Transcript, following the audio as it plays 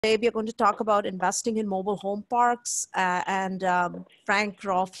Today we are going to talk about investing in mobile home parks, and Frank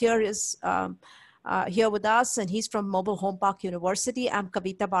Rolfe here is here with us, and he's from Mobile Home Park University. I'm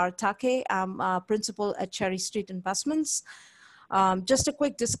Kavitha Baratakke. I'm principal at Cherry Street Investments. Just a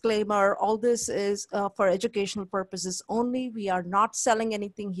quick disclaimer, all this is for educational purposes only. We are not selling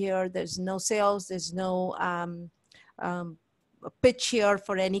anything here. There's no sales, there's no pitch here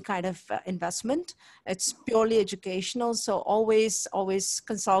for any kind of investment. It's purely educational. So always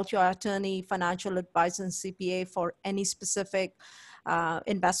consult your attorney, financial advisor, and CPA for any specific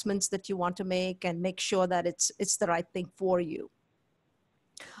investments that you want to make, and make sure that it's the right thing for you.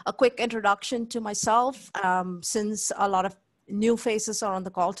 A quick introduction to myself. Since a lot of new faces are on the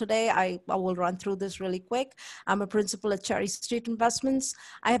call today, I will run through this really quick. I'm a principal at Cherry Street Investments.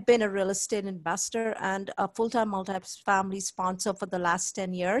 I have been a real estate investor and a full-time multifamily sponsor for the last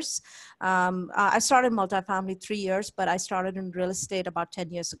 10 years. I started multifamily 3 years, but I started in real estate about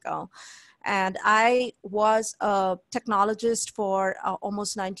 10 years ago. And I was a technologist for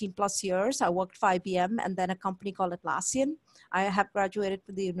almost 19 plus years. I worked for IBM and then a company called Atlassian. I have graduated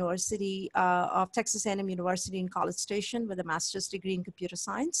from the University of Texas A&M University in College Station with a master's degree in computer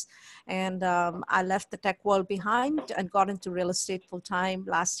science. And I left the tech world behind and got into real estate full time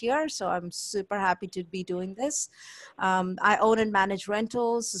last year. So I'm super happy to be doing this. I own and manage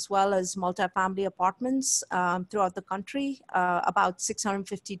rentals as well as multifamily apartments throughout the country, about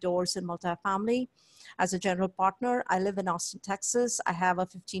 650 doors in multifamily. As a general partner, I live in Austin, Texas. I have a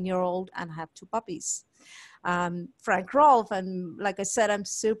 15-year-old and I have 2 puppies. Frank Rolfe, and like I said, I'm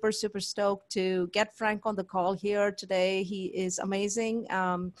super stoked to get Frank on the call here today. He is amazing,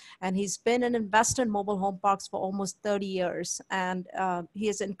 and he's been an investor in mobile home parks for almost 30 years, and he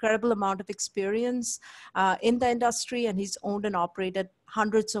has an incredible amount of experience in the industry, and he's owned and operated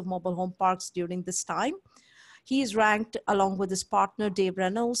hundreds of mobile home parks during this time. He is ranked, along with his partner, Dave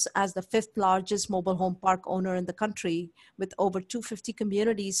Reynolds, as the 5th largest mobile home park owner in the country, with over 250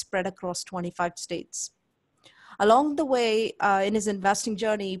 communities spread across 25 states. Along the way in his investing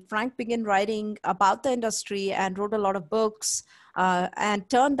journey, Frank began writing about the industry and wrote a lot of books and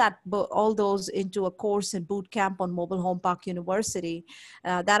turned all those into a course and boot camp on Mobile Home Park University.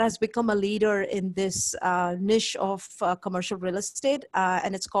 That has become a leader in this niche of commercial real estate,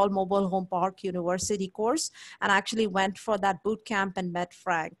 and it's called Mobile Home Park University course. And I actually went for that boot camp and met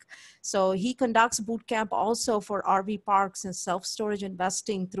Frank. So he conducts boot camp also for RV parks and self-storage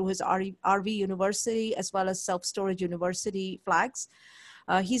investing through his RV University, as well as Self-Storage University flags.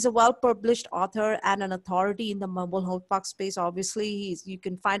 He's a well-published author and an authority in the mobile home park space. Obviously, you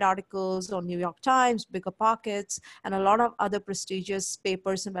can find articles on New York Times, Bigger Pockets, and a lot of other prestigious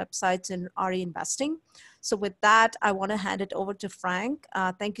papers and websites in RE investing. So with that, I want to hand it over to Frank.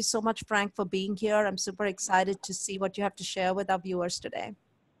 Thank you so much, Frank, for being here. I'm super excited to see what you have to share with our viewers today.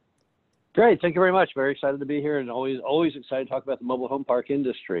 Great. Thank you very much. Very excited to be here, and always excited to talk about the mobile home park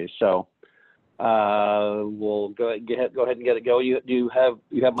industry. So we'll go ahead and get it going. You have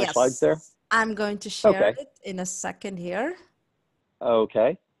my slides there? I'm going to share it in a second here.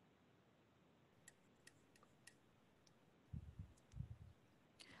 Okay.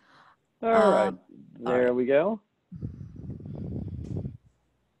 All right. There we go.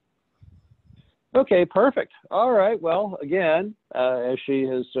 Okay, perfect. All right. Well, again, as she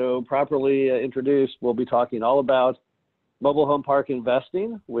has so properly introduced, we'll be talking all about mobile home park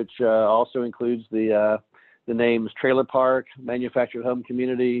investing, which also includes the names trailer park, manufactured home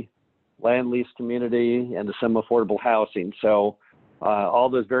community, land lease community, and some affordable housing. So all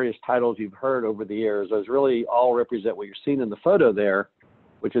those various titles you've heard over the years, those really all represent what you're seeing in the photo there,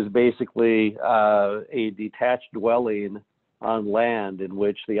 which is basically a detached dwelling on land in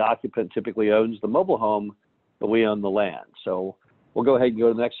which the occupant typically owns the mobile home, but we own the land. So we'll go ahead and go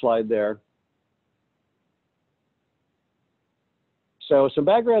to the next slide there. So some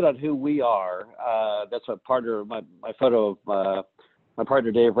background on who we are. That's a partner, my photo of my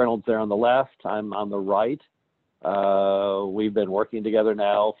partner Dave Reynolds there on the left. I'm on the right. We've been working together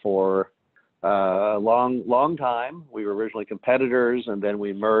now for a long time. We were originally competitors, and then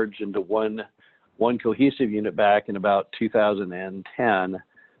we merged into one cohesive unit back in about 2010.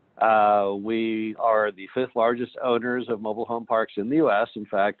 We are the 5th largest owners of mobile home parks in the U.S. In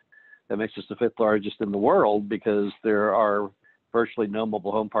fact, that makes us the 5th largest in the world, because there are virtually no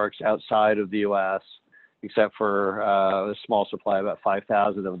mobile home parks outside of the U.S., except for a small supply, about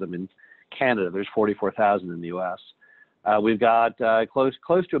 5,000 of them in Canada. There's 44,000 in the U.S. We've got close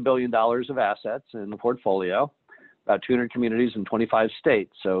to $1 billion of assets in the portfolio, about 200 communities in 25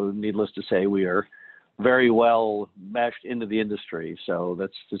 states. So needless to say, we are very well meshed into the industry. So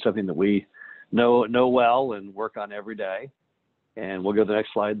that's something that we know well and work on every day. And we'll go to the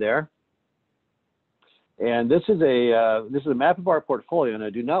next slide there. And this is a map of our portfolio. Now,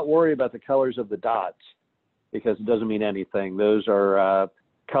 do not worry about the colors of the dots because it doesn't mean anything. Those are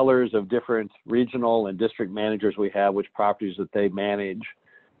colors of different regional and district managers we have, which properties that they manage.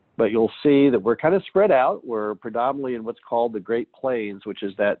 But you'll see that we're kind of spread out. We're predominantly in what's called the Great Plains, which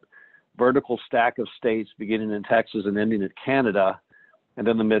is that vertical stack of states beginning in Texas and ending at Canada, and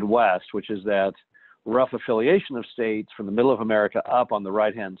then the Midwest, which is that rough affiliation of states from the middle of America up on the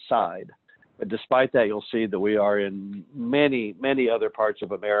right-hand side. But despite that, you'll see that we are in many, many other parts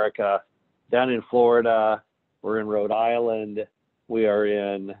of America. Down in Florida, we're in Rhode Island, we are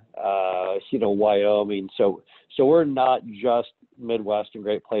in, Wyoming. So we're not just Midwest and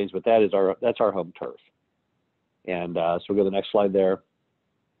Great Plains, but that's our home turf. And so we'll go to the next slide there.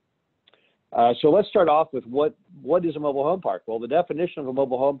 So let's start off with what is a mobile home park? Well, the definition of a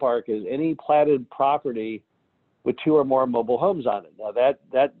mobile home park is any platted property with 2 or more mobile homes on it. Now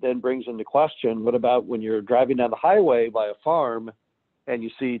that then brings into question, what about when you're driving down the highway by a farm and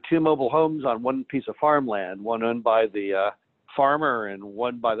you see 2 mobile homes on one piece of farmland, one owned by the farmer and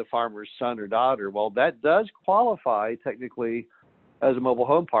one by the farmer's son or daughter? Well, that does qualify technically as a mobile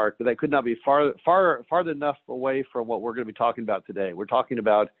home park, but that could not be far enough away from what we're going to be talking about today. We're talking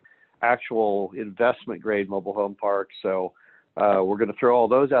about actual investment grade mobile home parks. So we're going to throw all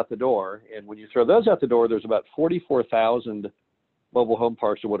those out the door. And when you throw those out the door, there's about 44,000 mobile home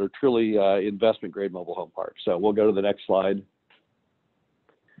parks are what are truly investment grade mobile home parks. So we'll go to the next slide.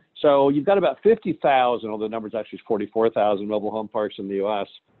 So you've got about 50,000, although the number is actually 44,000 mobile home parks in the U.S.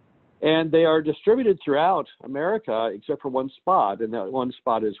 And they are distributed throughout America except for one spot, and that one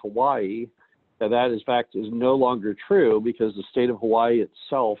spot is Hawaii. Now that, in fact, is no longer true because the state of Hawaii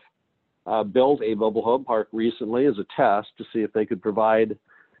itself built a mobile home park recently as a test to see if they could provide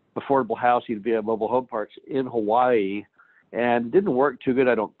affordable housing via mobile home parks in Hawaii. And it didn't work too good,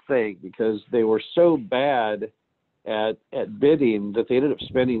 I don't think, because they were so bad at bidding that they ended up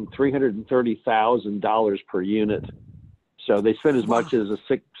spending $330,000 per unit. So they spent as much as a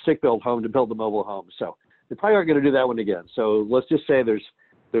sick-built home to build the mobile home. So they probably aren't going to do that one again. So let's just say there's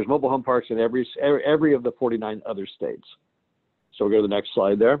mobile home parks in every of the 49 other states. So we'll go to the next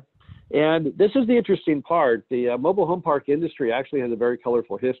slide there. And this is the interesting part. The mobile home park industry actually has a very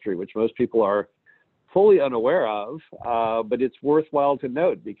colorful history, which most people are fully unaware of, but it's worthwhile to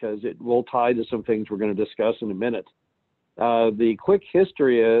note because it will tie to some things we're going to discuss in a minute. The quick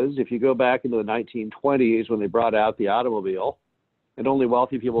history is, if you go back into the 1920s when they brought out the automobile, and only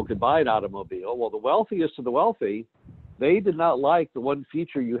wealthy people could buy an automobile, well, the wealthiest of the wealthy, they did not like the one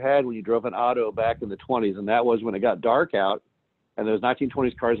feature you had when you drove an auto back in the 20s, and that was when it got dark out, and those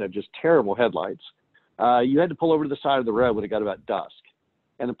 1920s cars had just terrible headlights. You had to pull over to the side of the road when it got about dusk.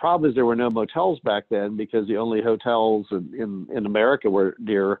 And the problem is there were no motels back then because the only hotels in America were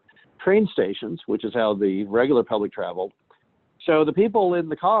near train stations, which is how the regular public traveled. So the people in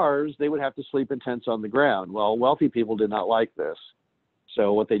the cars, they would have to sleep in tents on the ground. Well, wealthy people did not like this.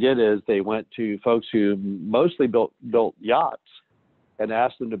 So what they did is they went to folks who mostly built yachts and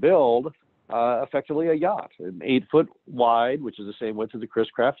asked them to build effectively a yacht, an 8-foot wide, which is the same width as a Chris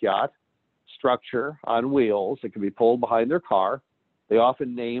Craft yacht, structure on wheels that could be pulled behind their car. They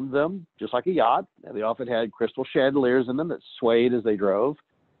often named them just like a yacht, and they often had crystal chandeliers in them that swayed as they drove.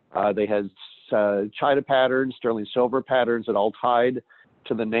 They had China patterns, sterling silver patterns that all tied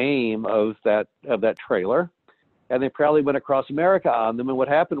to the name of that trailer. And they proudly went across America on them. And what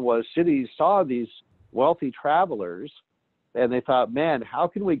happened was cities saw these wealthy travelers and they thought, man, how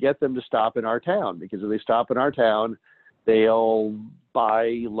can we get them to stop in our town? Because if they stop in our town, they'll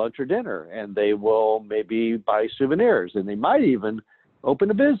buy lunch or dinner and they will maybe buy souvenirs and they might even open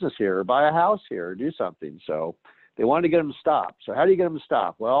a business here or buy a house here or do something. So they wanted to get them to stop. So how do you get them to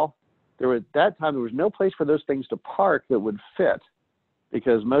stop? Well, at that time, there was no place for those things to park that would fit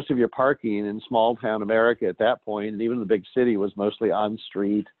because most of your parking in small town America at that point, and even the big city, was mostly on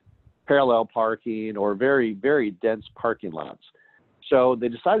street, parallel parking, or very, very dense parking lots. So they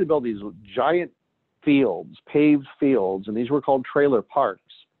decided to build these giant fields, paved fields, and these were called trailer parks.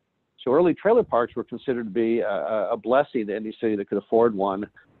 So early trailer parks were considered to be a blessing to any city that could afford one.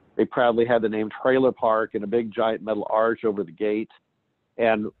 They proudly had the name trailer park and a big giant metal arch over the gate.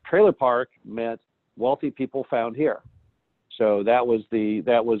 And trailer park meant wealthy people found here. So that was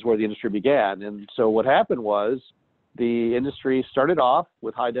where the industry began. And so what happened was the industry started off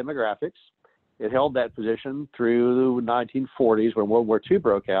with high demographics. It held that position through the 1940s when World War II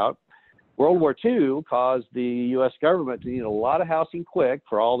broke out. World War II caused the U.S. government to need a lot of housing quick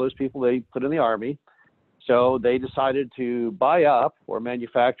for all those people they put in the Army. So they decided to buy up or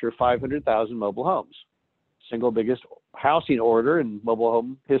manufacture 500,000 mobile homes, single biggest housing order in mobile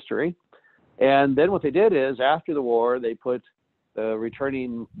home history. And then what they did is, after the war, they put the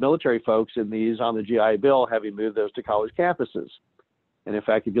returning military folks in these on the GI Bill, having moved those to college campuses. And in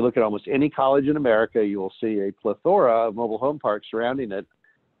fact, if you look at almost any college in America, you will see a plethora of mobile home parks surrounding it.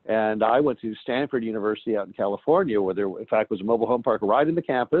 And I went to Stanford University out in California, where there, in fact, was a mobile home park right in the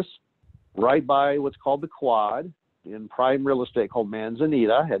campus, right by what's called the Quad, in prime real estate called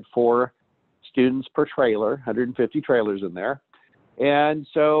Manzanita. Had 4 students per trailer, 150 trailers in there. And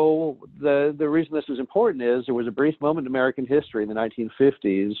so the reason this is important is there was a brief moment in American history in the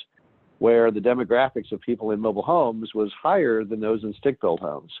 1950s where the demographics of people in mobile homes was higher than those in stick-built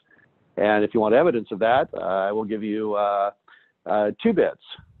homes. And if you want evidence of that, I will give you 2 bits,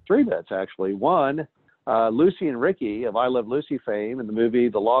 3 bits actually. One, Lucy and Ricky of I Love Lucy fame in the movie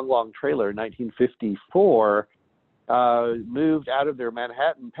The Long, Long Trailer in 1954 moved out of their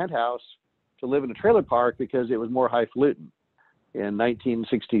Manhattan penthouse to live in a trailer park because it was more highfalutin. In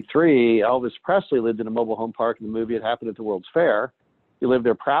 1963, Elvis Presley lived in a mobile home park in the movie. It happened at the World's Fair. He lived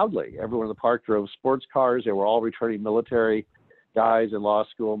there proudly. Everyone in the park drove sports cars. They were all returning military guys in law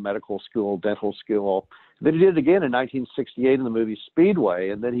school, medical school, dental school. Then he did it again in 1968 in the movie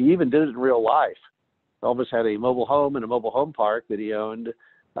Speedway, and then he even did it in real life. Elvis had a mobile home and a mobile home park that he owned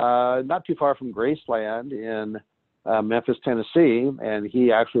not too far from Graceland in Memphis, Tennessee, and he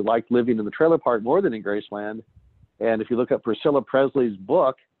actually liked living in the trailer park more than in Graceland. And if you look up Priscilla Presley's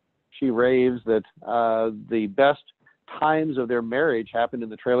book, she raves that the best times of their marriage happened in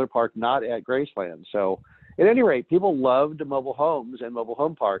the trailer park, not at Graceland. So at any rate, people loved mobile homes and mobile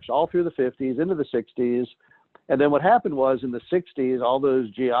home parks all through the 50s, into the 60s. And then what happened was in the 60s, all those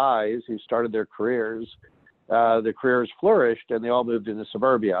GIs who started their careers flourished and they all moved into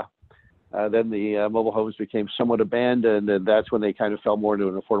suburbia. Then the mobile homes became somewhat abandoned, and that's when they kind of fell more into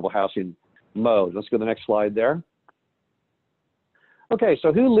an affordable housing mode. Let's go to the next slide there. Okay,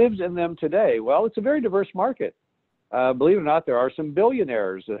 so who lives in them today? Well, it's a very diverse market. Believe it or not, there are some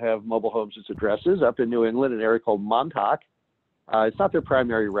billionaires that have mobile homes as addresses up in New England, an area called Montauk. It's not their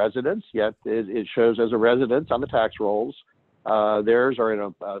primary residence, yet it shows as a residence on the tax rolls. Theirs are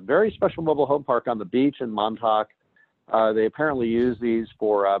in a very special mobile home park on the beach in Montauk. They apparently use these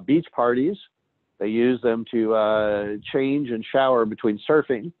for beach parties. They use them to change and shower between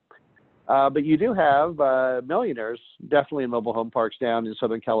surfing. But you do have millionaires definitely in mobile home parks down in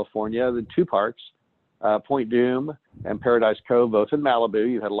Southern California. The 2 parks, Point Dume and Paradise Cove, both in Malibu.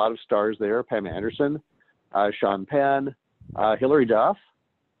 You had a lot of stars there: Pam Anderson, Sean Penn, Hilary Duff.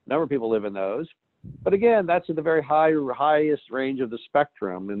 A number of people live in those. But again, that's at the very highest range of the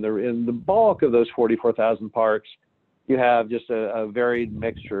spectrum. In the bulk of those 44,000 parks, you have just a varied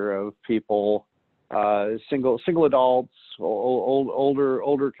mixture of people, single adults,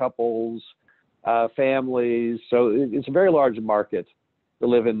 older couples, families. So it's a very large market to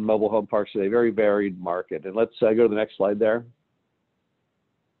live in mobile home parks today, very varied market. And let's go to the next slide there.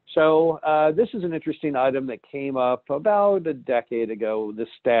 So this is an interesting item that came up about a decade ago, this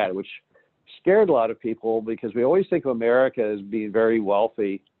stat, which scared a lot of people because we always think of America as being very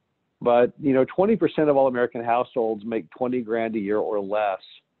wealthy. But, 20% of all American households make 20 grand a year or less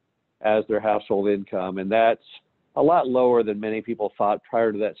as their household income. And that's a lot lower than many people thought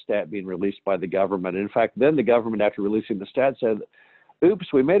prior to that stat being released by the government. And in fact, then the government, after releasing the stat, said, oops,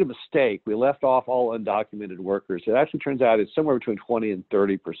 we made a mistake. We left off all undocumented workers. It actually turns out it's somewhere between 20 and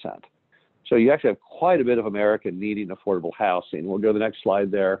 30%. So you actually have quite a bit of America needing affordable housing. We'll go to the next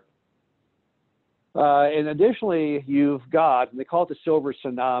slide there. And additionally, you've got, and they call it the silver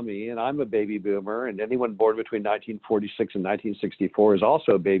tsunami, and I'm a baby boomer, and anyone born between 1946 and 1964 is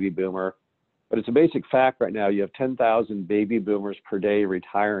also a baby boomer. But it's a basic fact right now. You have 10,000 baby boomers per day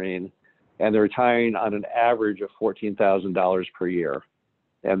retiring, and they're retiring on an average of $14,000 per year.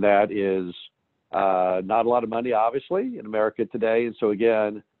 And that is not a lot of money, obviously, in America today. And so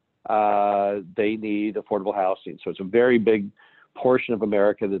again, they need affordable housing. So it's a very big portion of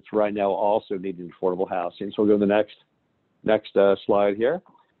America that's right now also needing affordable housing. So we'll go to the next slide here.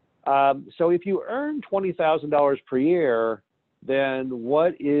 So if you earn $20,000 per year, then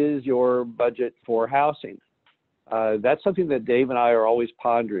what is your budget for housing? That's something that Dave and I are always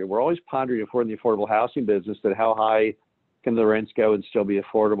pondering. We're always pondering if we're in the affordable housing business, that how high can the rents go and still be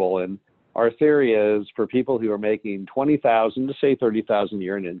affordable? And our theory is for people who are making $20,000 to say $30,000 a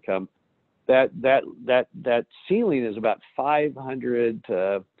year in income, that ceiling is about $500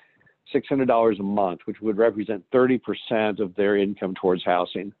 to $600 a month, which would represent 30% of their income towards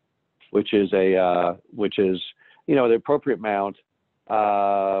housing, which is the appropriate amount.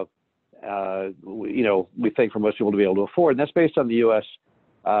 We think for most people to be able to afford, and that's based on the U.S.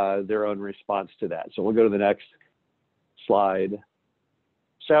 Their own response to that. So we'll go to the next slide.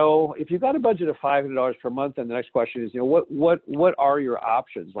 So if you've got a budget of $500 per month, then the next question is, what are your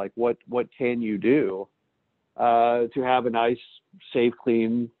options? Like what can you do to have a nice, safe,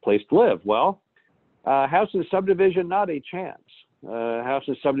 clean place to live? Well, house in a subdivision, not a chance. House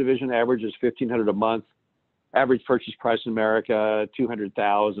in a subdivision average is $1,500 a month. Average purchase price in America,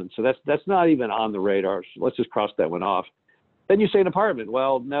 $200,000. So that's not even on the radar. So let's just cross that one off. Then you say an apartment.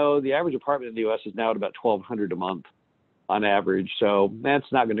 Well, no, the average apartment in the U.S. is now at about $1,200 a month on average. So that's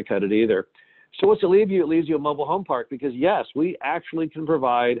not going to cut it either. So what's it leave you? It leaves you a mobile home park because yes, we actually can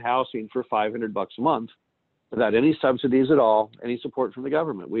provide housing for $500 a month without any subsidies at all, any support from the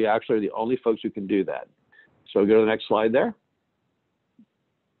government. We actually are the only folks who can do that. So go to the next slide there.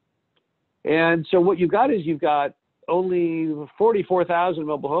 And so what you've got is you've got only 44,000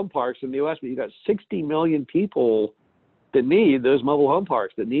 mobile home parks in the U.S., but you've got 60 million people that need those mobile home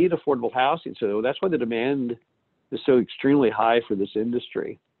parks, that need affordable housing. So that's why the demand is so extremely high for this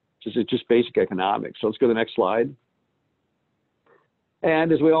industry. It's just basic economics. So let's go to the next slide.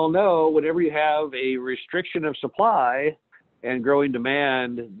 And as we all know, whenever you have a restriction of supply and growing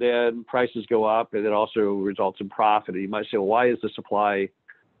demand, then prices go up, and it also results in profit. And you might say, well, why is the supply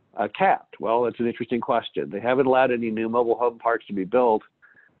capped? Well, that's an interesting question. They haven't allowed any new mobile home parks to be built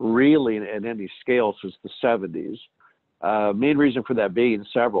really in any scale since the 70s. Main reason for that being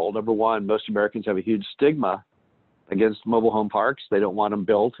several. Number one, most Americans have a huge stigma against mobile home parks. They don't want them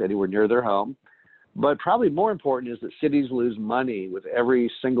built anywhere near their home. But probably more important is that cities lose money with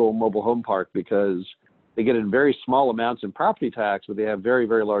every single mobile home park because they get in very small amounts in property tax, but they have very,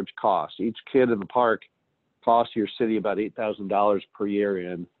 very large costs. Each kid in the park costs your city about $8,000 per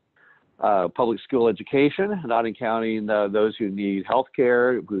year in public school education, not counting those who need health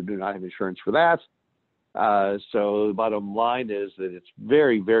care, who do not have insurance for that. So the bottom line is that it's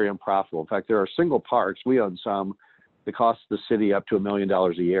very, very unprofitable. In fact, there are single parks, we own some, that cost the city up to $1 million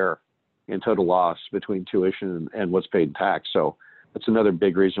a year in total loss between tuition and what's paid in tax. So that's another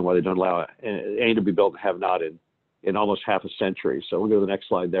big reason why they don't allow any to be built and have not in almost half a century. So we'll go to the next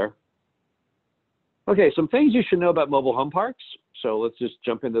slide there. Okay, some things you should know about mobile home parks. So let's just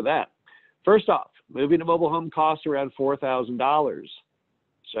jump into that. First off, moving a mobile home costs around $4,000.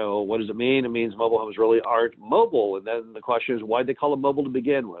 So what does it mean? It means mobile homes really aren't mobile. And then the question is, why'd they call them mobile to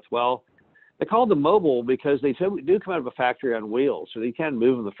begin with? Well, they call them mobile because they do come out of a factory on wheels, so you can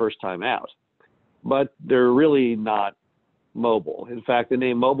move them the first time out. But they're really not mobile. In fact, the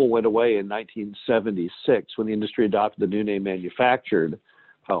name mobile went away in 1976 when the industry adopted the new name manufactured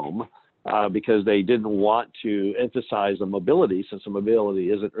home because they didn't want to emphasize the mobility since the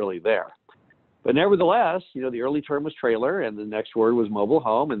mobility isn't really there. But nevertheless, the early term was trailer and the next word was mobile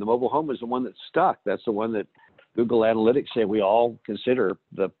home, and the mobile home is the one that stuck. That's the one that Google Analytics say we all consider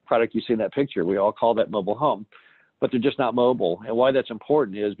the product you see in that picture. We all call that mobile home, but they're just not mobile. And why that's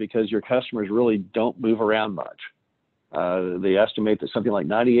important is because your customers really don't move around much. They estimate that something like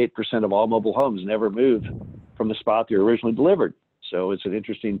 98% of all mobile homes never move from the spot they were originally delivered. So it's an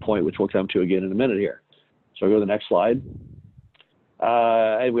interesting point, which we'll come to again in a minute here. So I'll go to the next slide.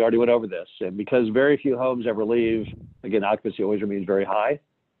 And we already went over this. And because very few homes ever leave, again, occupancy always remains very high.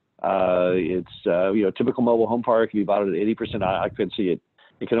 It's typical mobile home park, if you bought it at 80% occupancy,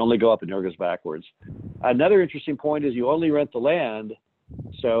 it can only go up and never goes backwards. Another interesting point is you only rent the land.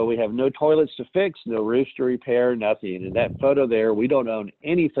 So we have no toilets to fix, no roofs to repair, nothing. In that photo there, we don't own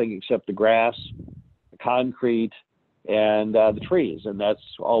anything except the grass, the concrete, and the trees, and that's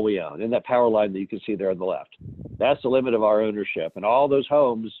all we own. And that power line that you can see there on the left. That's the limit of our ownership. And all those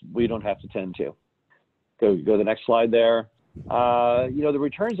homes we don't have to tend to. Go to the next slide there. The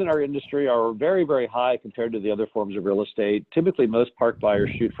returns in our industry are very, very high compared to the other forms of real estate. Typically, most park buyers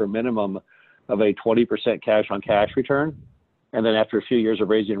shoot for a minimum of a 20% cash-on-cash return. And then after a few years of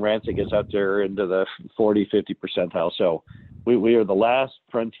raising rents, it gets out there into the 40, 50 percentile. So we are the last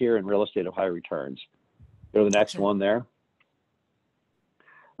frontier in real estate of high returns. Go to the next one there.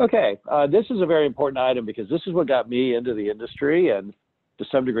 Okay, this is a very important item because this is what got me into the industry and to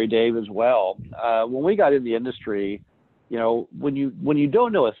some degree Dave as well. When we got in the industry, when you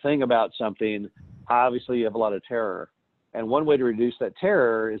don't know a thing about something, obviously you have a lot of terror. And one way to reduce that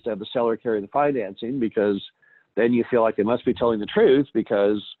terror is to have the seller carry the financing because then you feel like they must be telling the truth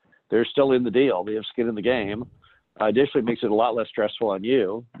because they're still in the deal. They have skin in the game. Additionally, it makes it a lot less stressful on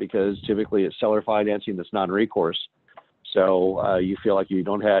you because typically it's seller financing that's non-recourse. So you feel like you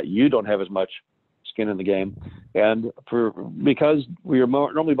don't have as much skin in the game. And because we are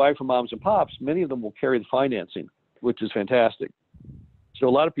normally buying from moms and pops, many of them will carry the financing, which is fantastic. So a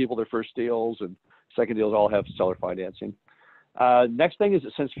lot of people, their first deals and second deals all have seller financing. Next thing is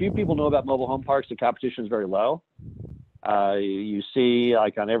that since few people know about mobile home parks, the competition is very low. You see,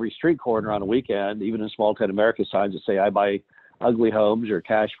 like on every street corner on a weekend, even in small town America, signs that say, I buy ugly homes or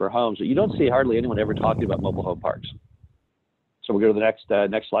cash for homes. But you don't see hardly anyone ever talking about mobile home parks. So we'll go to the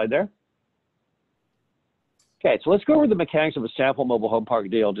next slide there. Okay, so let's go over the mechanics of a sample mobile home park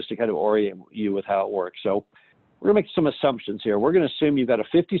deal just to kind of orient you with how it works. So we're going to make some assumptions here. We're going to assume you've got a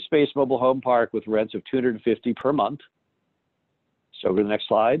 50-space mobile home park with rents of $250 per month. So go to the next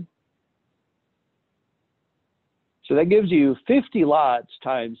slide. So that gives you 50 lots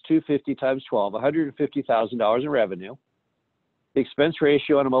times 250 times 12, $150,000 in revenue. The expense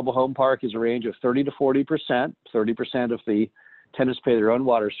ratio on a mobile home park is a range of 30 to 40%. 30% of the tenants pay their own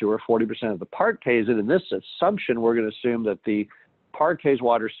water sewer, 40% of the park pays it. In this assumption, we're going to assume that the park pays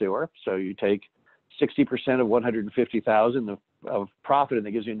water sewer. So you take 60% of 150,000 of profit, and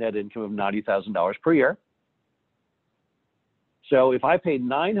that gives you a net income of $90,000 per year. So if I paid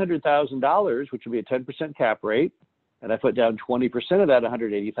 $900,000, which would be a 10% cap rate, and I put down 20% of that,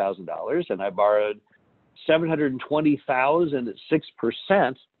 $180,000, and I borrowed $720,000 at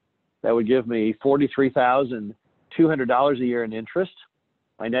 6%, that would give me $43,200 a year in interest.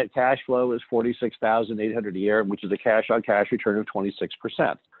 My net cash flow is $46,800 a year, which is a cash-on-cash return of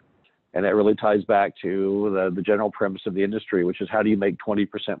 26%. And that really ties back to the general premise of the industry, which is how do you make 20%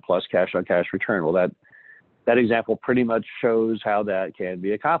 plus cash-on-cash return? Well, that example pretty much shows how that can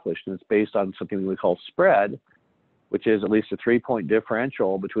be accomplished, and it's based on something we call spread, which is at least a 3-point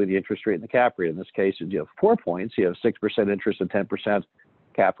differential between the interest rate and the cap rate. In this case, you have 4 points. You have 6% interest and 10%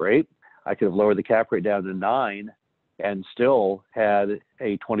 cap rate. I could have lowered the cap rate down to 9 and still had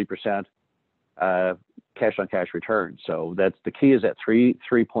a 20% cash-on-cash return. So that's the key, is that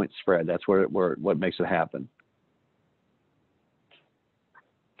 3-point spread. That's what makes it happen.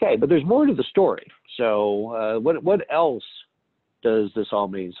 Okay, but there's more to the story. So what else does this all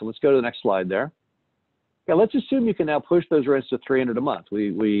mean? So let's go to the next slide there. Yeah, let's assume you can now push those rents to $300 a month.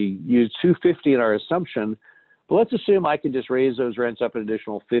 We use $250 in our assumption, but let's assume I can just raise those rents up an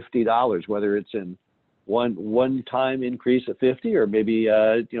additional $50, whether it's in one-time increase at 50 or maybe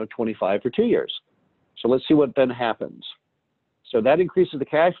 25 for 2 years. So let's see what then happens. So that increases the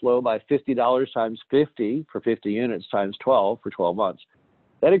cash flow by $50 times 50 for 50 units times 12 for 12 months.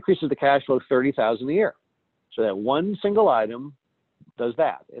 That increases the cash flow $30,000 a year. So that one single item does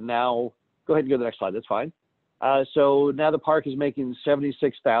that. And now, go ahead and go to the next slide. That's fine. So now the park is making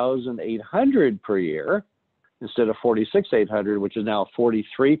 $76,800 per year instead of $46,800, which is now a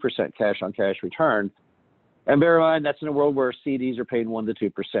 43% cash-on-cash return. And bear in mind, that's in a world where CDs are paying 1 to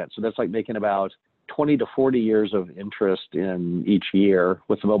 2%. So that's like making about 20 to 40 years of interest in each year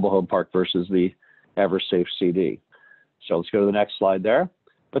with the mobile home park versus the average safe CD. So let's go to the next slide there.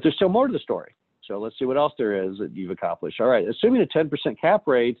 But there's still more to the story. So let's see what else there is that you've accomplished. All right, assuming a 10% cap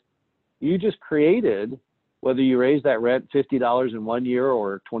rate, you just created, whether you raise that rent $50 in 1 year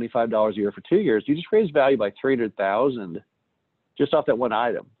or $25 a year for 2 years, you just raised value by $300,000 just off that one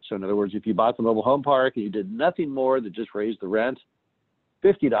item. So in other words, if you bought the mobile home park and you did nothing more than just raise the rent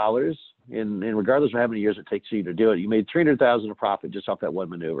 $50, and regardless of how many years it takes you to do it, you made $300,000 of profit just off that one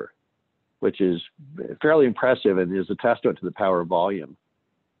maneuver, which is fairly impressive and is a testament to the power of volume.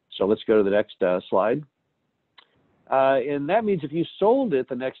 So let's go to the next slide. And that means if you sold it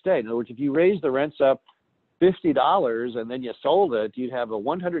the next day, in other words, if you raised the rents up $50 and then you sold it, you'd have a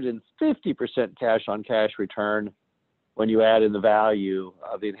 150% cash-on-cash return when you add in the value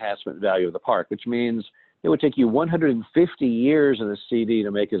of the enhancement value of the park, which means it would take you 150 years in a CD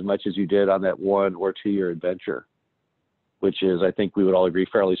to make as much as you did on that 1 or 2 year adventure, which is, I think we would all agree,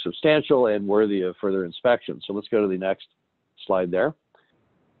 fairly substantial and worthy of further inspection. So let's go to the next slide there.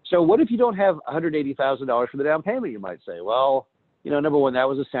 So what if you don't have $180,000 for the down payment, you might say? Well, number one, that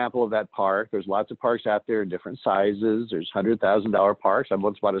was a sample of that park. There's lots of parks out there in different sizes. There's $100,000 parks. I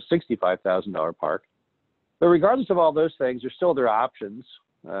once bought a $65,000 park. But regardless of all those things, there's still other options.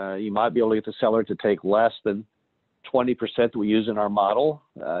 You might be able to get the seller to take less than 20% that we use in our model.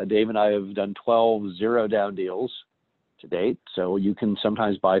 Dave and I have done 12 zero down deals to date. So you can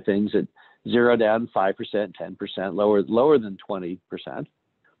sometimes buy things at 0 down, 5%, 10%, lower than 20%.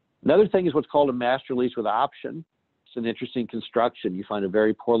 Another thing is what's called a master lease with option. It's an interesting construction. You find a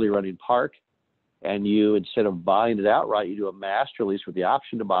very poorly running park, and you, instead of buying it outright, you do a master lease with the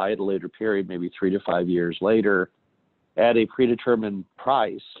option to buy at a later period, maybe 3 to 5 years later, at a predetermined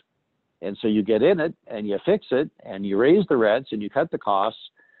price. And so you get in it, and you fix it, and you raise the rents, and you cut the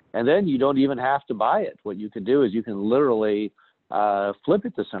costs, and then you don't even have to buy it. What you can do is you can literally flip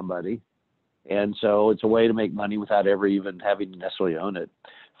it to somebody. And so it's a way to make money without ever even having to necessarily own it.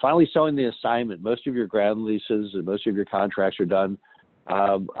 Finally, selling the assignment. Most of your ground leases and most of your contracts are done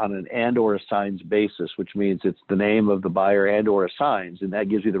on an and/or assigns basis, which means it's the name of the buyer and/or assigns, and that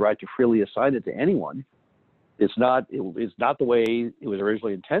gives you the right to freely assign it to anyone. It's not the way it was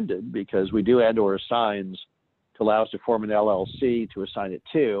originally intended, because we do and/or assigns to allow us to form an LLC to assign it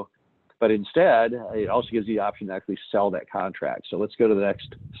to, but instead it also gives you the option to actually sell that contract. So let's go to the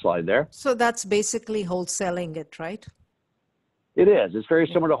next slide there. So that's basically wholesaling it, right? It is. It's very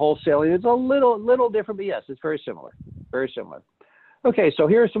similar to wholesaling. It's a little different, but yes, it's very similar. Very similar. Okay, so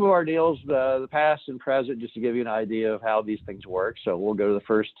here are some of our deals, the past and present, just to give you an idea of how these things work. So we'll go to the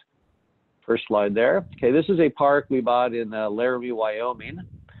first slide there. Okay, this is a park we bought in Laramie, Wyoming.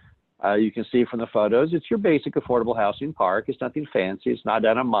 You can see from the photos, it's your basic affordable housing park. It's nothing fancy. It's not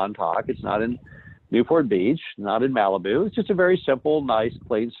down in Montauk. It's not in Newport Beach, not in Malibu. It's just a very simple, nice,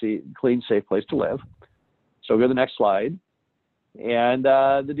 clean, safe place to live. So go to the next slide. And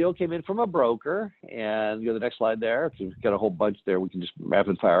the deal came in from a broker, and go to the next slide there. We've got a whole bunch there. We can just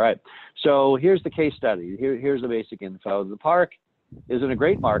rapid fire. All right. So here's the case study. Here's the basic info. The park is in a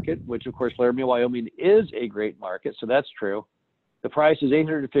great market, which of course Laramie, Wyoming is a great market. So that's true. The price is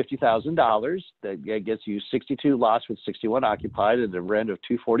 $850,000. That gets you 62 lots with 61 occupied at a rent of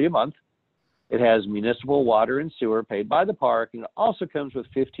 $240 a month. It has municipal water and sewer paid by the park, and it also comes with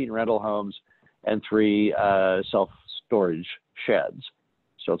 15 rental homes and 3 self-storage sheds.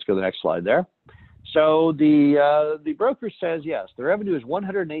 So let's go to the next slide there. So the broker says yes, the revenue is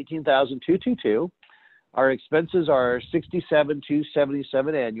 $118,222. Our expenses are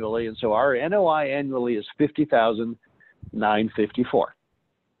 $67,277 annually, and so our NOI annually is $50,954.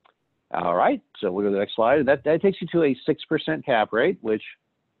 All right, so we'll go to the next slide. That takes you to a 6% cap rate, which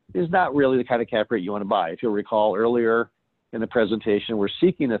is not really the kind of cap rate you want to buy. If you'll recall earlier in the presentation, we're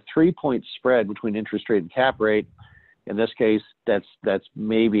seeking a 3-point spread between interest rate and cap rate. In this case, that's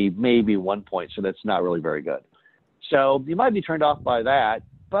maybe 1 point, so that's not really very good. So you might be turned off by that,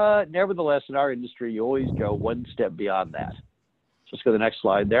 but nevertheless, in our industry, you always go one step beyond that. So let's go to the next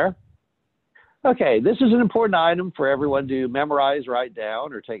slide there. Okay, this is an important item for everyone to memorize, write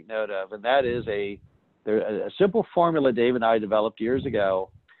down, or take note of, and that is a simple formula Dave and I developed years ago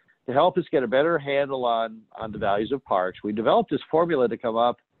to help us get a better handle on the values of parks. We developed this formula to come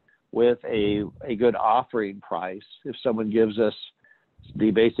up with a good offering price. If someone gives us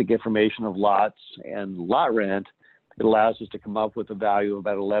the basic information of lots and lot rent, it allows us to come up with a value of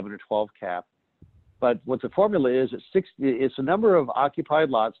about 11 or 12 cap. But what the formula is, it's the number of occupied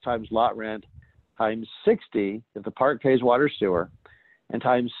lots times lot rent times 60 if the park pays water sewer, and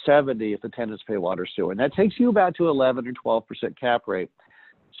times 70 if the tenants pay water sewer. And that takes you about to 11 or 12% cap rate.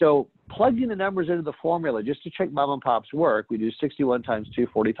 So plugging the numbers into the formula just to check mom and pop's work, we do 61 times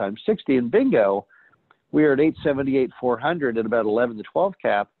 240 times 60, and bingo, we are at 878,400 at about 11 to 12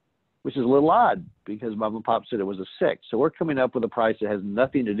 cap, which is a little odd because mom and pop said it was a 6. So we're coming up with a price that has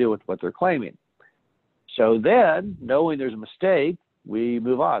nothing to do with what they're claiming. So then, knowing there's a mistake, we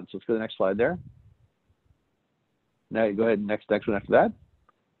move on. So let's go to the next slide there. Now go ahead and next one after that.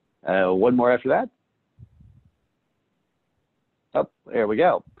 One more after that. Oh, there we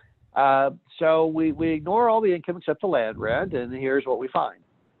go. So we ignore all the income except the land rent, and here's what we find.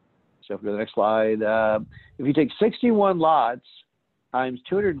 So if we go to the next slide, if you take 61 lots times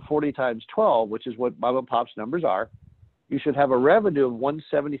 240 times 12, which is what mom and pop's numbers are, you should have a revenue of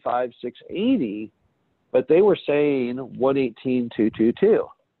 175,680, but they were saying 118,222.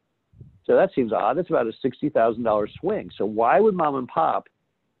 So that seems odd. That's about a $60,000 swing. So why would mom and pop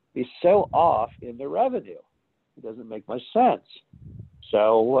be so off in their revenue? It doesn't make much sense.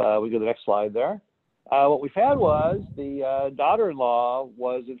 So we go to the next slide there. What we found was the daughter-in-law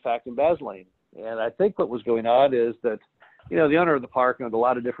was in fact embezzling. And I think what was going on is that, you know, the owner of the park owned a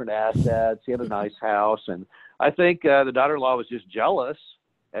lot of different assets. He had a nice house. And I think the daughter-in-law was just jealous,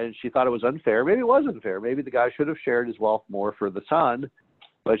 and she thought it was unfair. Maybe it was unfair. Maybe the guy should have shared his wealth more for the son,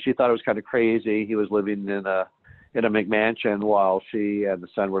 but she thought it was kind of crazy. He was living in a McMansion while she and the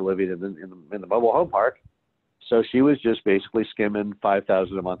son were living in the mobile home park. So she was just basically skimming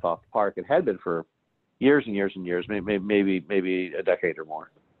 $5,000 a month off the park. It had been for years and years and years, maybe a decade or more.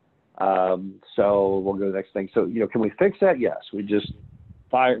 So we'll go to the next thing. So, you know, can we fix that? Yes. We just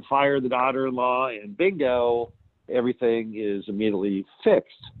fire the daughter-in-law, and bingo, everything is immediately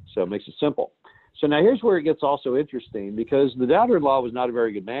fixed. So it makes it simple. So now here's where it gets also interesting, because the daughter-in-law was not a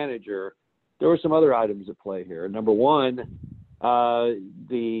very good manager. There were some other items at play here. Number one,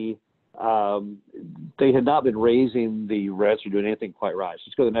 they had not been raising the rents or doing anything quite right. So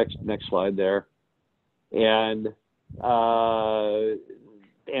let's go to the next slide there. And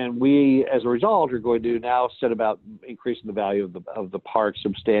we, as a result, are going to now set about increasing the value of the park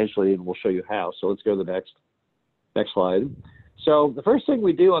substantially, and we'll show you how. So let's go to the next slide. So the first thing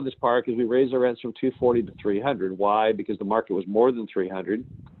we do on this park is we raise our rents from 240 to 300. Why? Because the market was more than 300.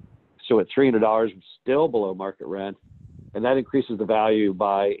 So at $300, it's still below market rent. And that increases the value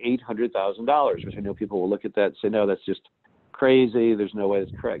by $800,000, which I know people will look at that and say, no, that's just crazy. There's no way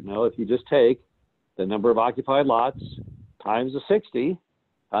that's correct. No, if you just take the number of occupied lots times the 60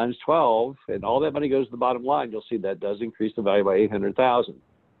 times 12, and all that money goes to the bottom line, you'll see that does increase the value by $800,000.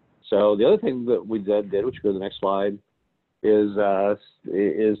 So the other thing that we did, which go to the next slide, is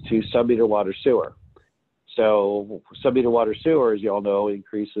to sub-meter water sewer. So sub-meter water sewer, as you all know,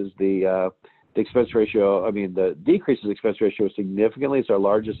 increases the expense ratio. I mean, the decreases expense ratio significantly. It's our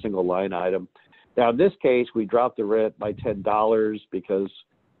largest single line item. Now, in this case, we dropped the rent by $10 because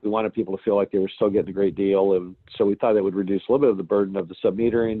we wanted people to feel like they were still getting a great deal. And so we thought that would reduce a little bit of the burden of the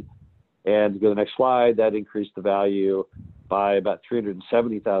sub-metering. And to go to the next slide, that increased the value by about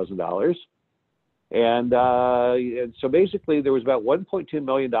 $370,000. And so basically there was about $1.2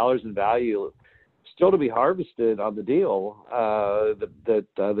 million in value still to be harvested on the deal that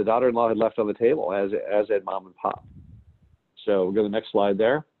the daughter-in-law had left on the table, as had mom and pop. So we'll go to the next slide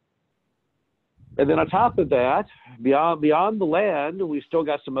there. And then on top of that, beyond the land, we still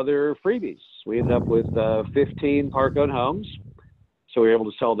got some other freebies. We ended up with 15 park-owned homes, so we were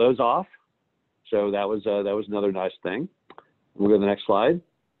able to sell those off. So that was another nice thing. We'll go to the next slide.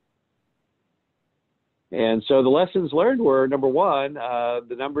 And so the lessons learned were, number one,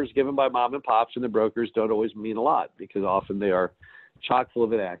 the numbers given by mom and pops and the brokers don't always mean a lot because often they are chock full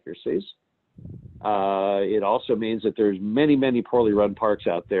of inaccuracies. It also means that there's many, many poorly run parks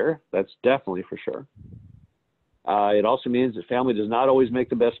out there. That's definitely for sure. It also means that family does not always make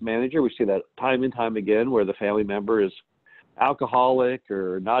the best manager. We see that time and time again where the family member is alcoholic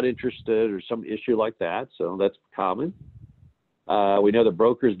or not interested or some issue like that. So that's common. We know that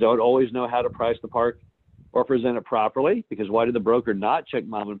brokers don't always know how to price the park or present it properly, because why did the broker not check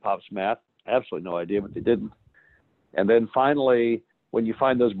mom and pop's math? Absolutely no idea, but they didn't. And then finally, when you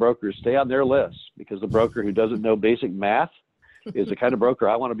find those brokers, stay on their list, because the broker who doesn't know basic math is the kind of broker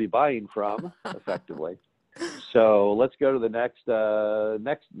I want to be buying from effectively. So let's go to the next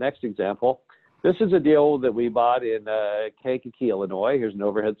example. This is a deal that we bought in Kankakee, Illinois. Here's an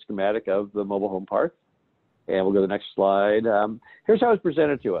overhead schematic of the mobile home park. And we'll go to the next slide. Here's how it was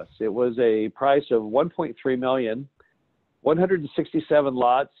presented to us. It was a price of $1.3 million, 167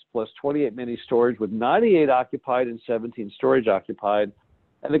 lots plus 28 mini storage with 98 occupied and 17 storage occupied.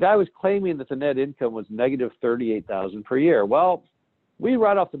 And the guy was claiming that the net income was negative $38,000 per year. Well, we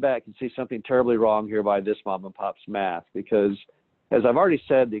right off the bat can see something terribly wrong here by this mom and pop's math, because as I've already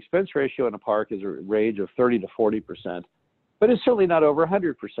said, the expense ratio in a park is a range of 30 to 40%, but it's certainly not over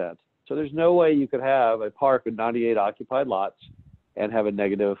 100%. So there's no way you could have a park with 98 occupied lots and have a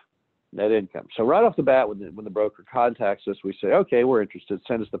negative net income. So right off the bat, when the broker contacts us, we say, okay, we're interested,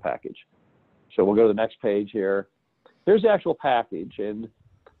 send us the package. So we'll go to the next page here. Here's the actual package. And,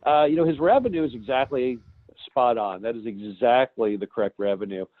 his revenue is exactly spot on. That is exactly the correct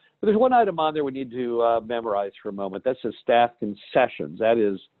revenue. But there's one item on there we need to memorize for a moment. That says staff concessions. That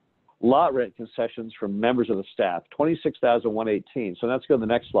is lot rent concessions from members of the staff, $26,118. So let's go to the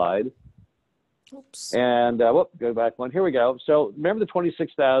next slide. Oops. And go back one. Here we go. So remember the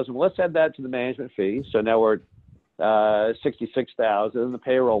 $26,000. Let's add that to the management fee. So now we're at $66,000. And the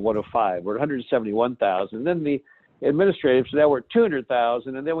payroll $105. We're at $171,000. And then the administrative. So now we're at $200,000.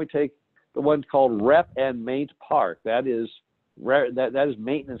 And then we take the one called Rep and Maint Park. That is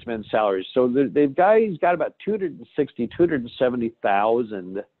maintenance men's salaries. So they've got about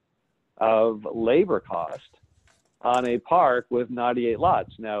 $270,000 of labor cost on a park with 98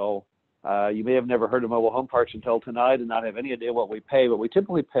 lots. Now, you may have never heard of mobile home parks until tonight and not have any idea what we pay, but we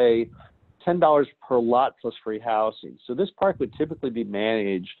typically pay $10 per lot plus free housing. So this park would typically be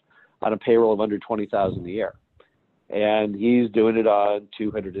managed on a payroll of under $20,000 a year. And he's doing it on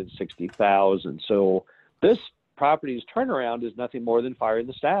 $260,000. So this property's turnaround is nothing more than firing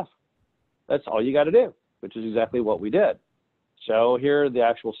the staff. That's all you got to do, which is exactly what we did. So here are the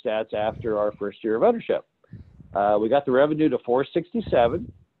actual stats after our first year of ownership. We got the revenue to $467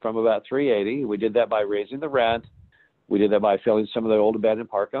 from about $380. We did that by raising the rent. We did that by filling some of the old abandoned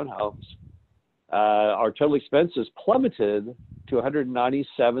park-owned homes. Our total expenses plummeted to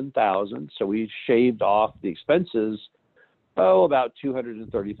 $197,000. So we shaved off the expenses, about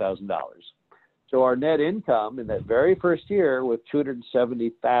 $230,000. So our net income in that very first year was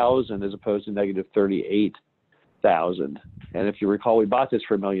 $270,000 as opposed to negative $38,000. And if you recall, we bought this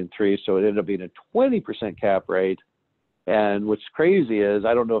for $1.3 million, so it ended up being a 20% cap rate. And what's crazy is,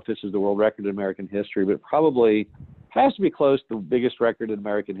 I don't know if this is the world record in American history, but it probably has to be close to the biggest record in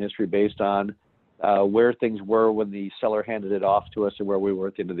American history based on where things were when the seller handed it off to us and where we were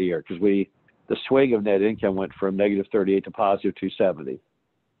at the end of the year, because the swing of net income went from negative 38 to positive 270.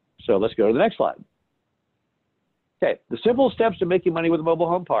 So let's go to the next slide. Okay, the simple steps to making money with a mobile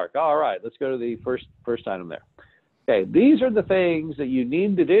home park. All right, let's go to the first item there. Okay, these are the things that you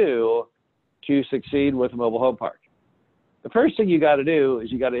need to do to succeed with a mobile home park. The first thing you got to do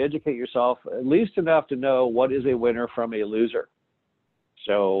is you got to educate yourself at least enough to know what is a winner from a loser.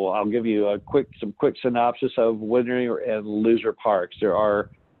 So I'll give you some quick synopsis of winner and loser parks. There are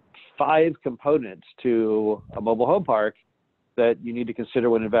 5 components to a mobile home park that you need to consider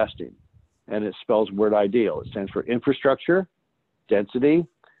when investing. And it spells word ideal. It stands for infrastructure, density,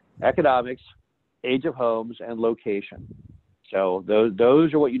 economics, age of homes, and location. So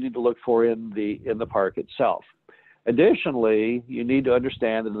those are what you need to look for in the park itself. Additionally, you need to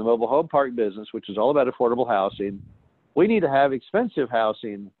understand that in the mobile home park business, which is all about affordable housing, we need to have expensive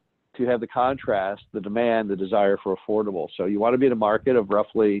housing to have the contrast, the demand, the desire for affordable. So you want to be in a market of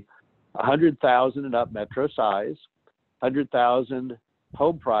roughly 100,000 and up metro size, 100,000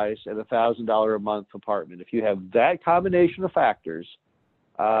 home price, and $1,000 a month apartment. If you have that combination of factors,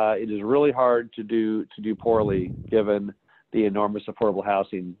 it is really hard to do poorly given the enormous affordable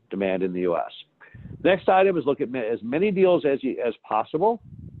housing demand in the U.S. Next item is look at as many deals as possible.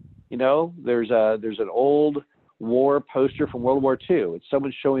 You know, there's an old war poster from World War II. It's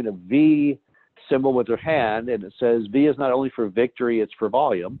someone showing a V symbol with their hand, and it says V is not only for victory, it's for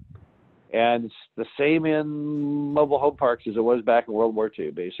volume. And it's the same in mobile home parks as it was back in World War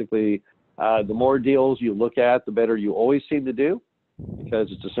II. Basically, the more deals you look at, the better you always seem to do, because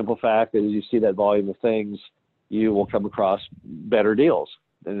it's a simple fact that as you see that volume of things, you will come across better deals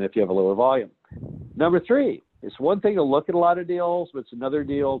than if you have a lower volume. Number 3, it's one thing to look at a lot of deals, but it's another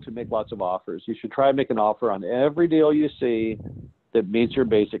deal to make lots of offers. You should try and make an offer on every deal you see that meets your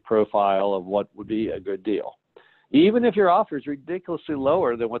basic profile of what would be a good deal. Even if your offer is ridiculously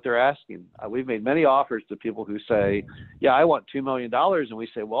lower than what they're asking. We've made many offers to people who say, yeah, I want $2 million. And we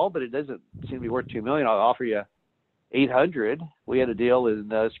say, well, but it doesn't seem to be worth $2 million. I'll offer you 800. We had a deal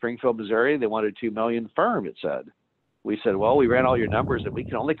in Springfield, Missouri. They wanted $2 million firm, it said. We said, well, we ran all your numbers and we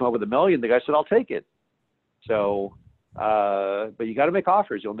can only come up with $1 million. The guy said, I'll take it. So, but you got to make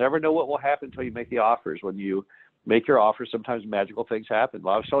offers. You'll never know what will happen until you make the offers. When you make your offer, sometimes magical things happen. A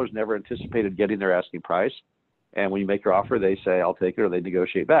lot of sellers never anticipated getting their asking price. And when you make your offer, they say, I'll take it, or they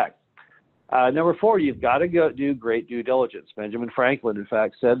negotiate back. Number 4, you've got to do great due diligence. Benjamin Franklin, in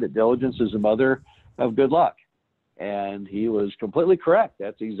fact, said that diligence is the mother of good luck. And he was completely correct.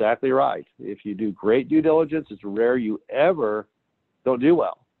 That's exactly right. If you do great due diligence, it's rare you ever don't do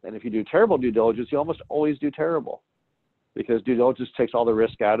well. And if you do terrible due diligence, you almost always do terrible, because due diligence takes all the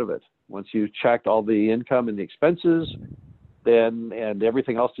risk out of it. Once you've checked all the income and the expenses, and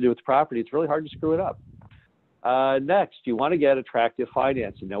everything else to do with the property, it's really hard to screw it up. Next, you want to get attractive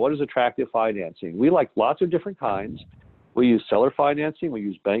financing. Now, what is attractive financing? We like lots of different kinds. We use seller financing. We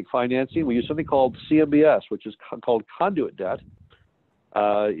use bank financing. We use something called CMBS, which is called conduit debt.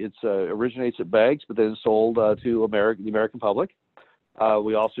 It originates at banks, but then sold to the American public.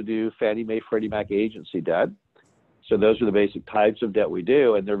 We also do Fannie Mae, Freddie Mac agency debt. So those are the basic types of debt we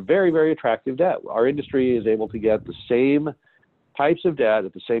do, and they're very, very attractive debt. Our industry is able to get the same types of debt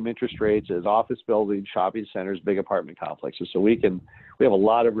at the same interest rates as office buildings, shopping centers, big apartment complexes. So we have a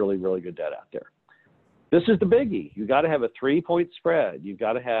lot of really, really good debt out there. This is the biggie. You got to have a 3-point spread. You've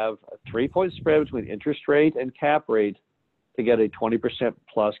got to have a 3-point spread between interest rate and cap rate to get a 20%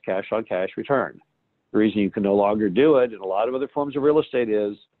 plus cash on cash return. The reason you can no longer do it in a lot of other forms of real estate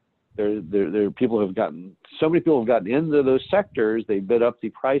is there are people who have gotten, so many people have gotten into those sectors, they bid up the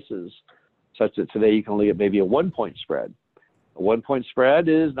prices such that today you can only get maybe a 1-point spread. A 1-point spread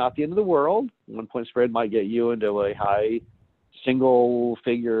is not the end of the world. A 1-point spread might get you into a high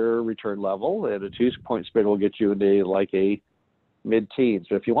single-figure return level, and a 2-point spread will get you into like a mid-teens.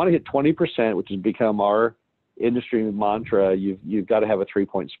 But if you want to hit 20%, which has become our industry mantra, you've got to have a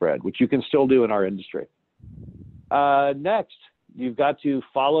 3-point spread, which you can still do in our industry. Next, you've got to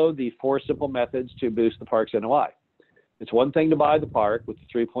follow the 4 simple methods to boost the park's NOI. It's one thing to buy the park with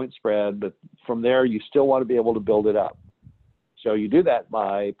the 3-point spread, but from there, you still want to be able to build it up. So you do that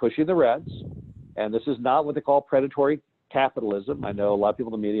by pushing the rents, and this is not what they call predatory capitalism. I know a lot of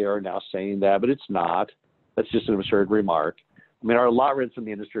people in the media are now saying that, but it's not. That's just an absurd remark. I mean, our lot rents in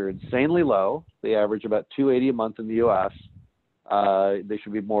the industry are insanely low. They average about $280 a month in the U.S. They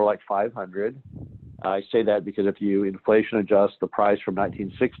should be more like $500. I say that because if you inflation adjust the price from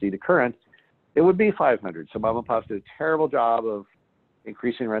 1960 to current, it would be $500. So mom and pops did a terrible job of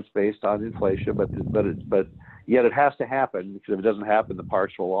increasing rents based on inflation, but yet it has to happen, because if it doesn't happen, the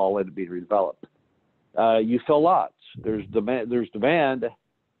parks will all end up being redeveloped. you fill lots. There's demand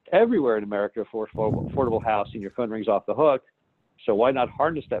everywhere in America for affordable housing. Your phone rings off the hook. So why not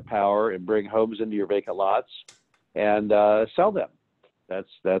harness that power and bring homes into your vacant lots and sell them? That's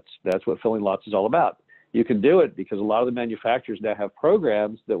what filling lots is all about. You can do it because a lot of the manufacturers now have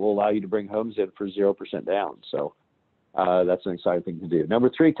programs that will allow you to bring homes in for 0% down. So that's an exciting thing to do. Number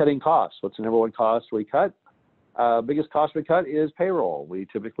 3, cutting costs. What's the number one cost we cut? Biggest cost we cut is payroll. We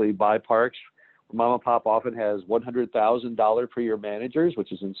typically buy parks. Mom and pop often has $100,000 per year managers,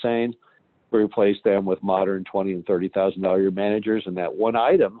 which is insane. We replace them with modern $20,000 and $30,000 a year managers, and that one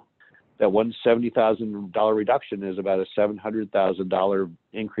item, that one $70,000 reduction is about a $700,000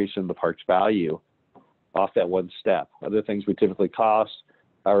 increase in the park's value off that one step. Other things we typically cost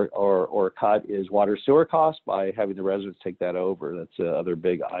or cut is water sewer costs by having the residents take that over. That's the other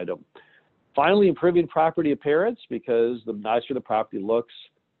big item. Finally, improving property appearance, because the nicer the property looks,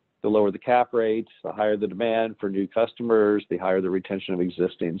 the lower the cap rate, the higher the demand for new customers, the higher the retention of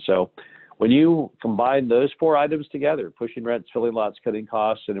existing. So when you combine those 4 items together, pushing rents, filling lots, cutting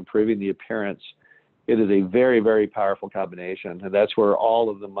costs, and improving the appearance, it is a very, very powerful combination. And that's where all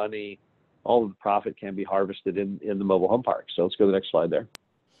of the money, all of the profit can be harvested in the mobile home park. So let's go to the next slide there.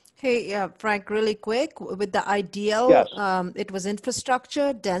 Hey, Frank, really quick, with the ideal, Yes. it was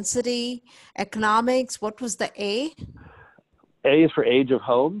infrastructure, density, economics. What was the A? A is for age of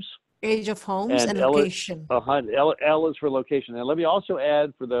homes. Age of homes and L location. L is for location. And let me also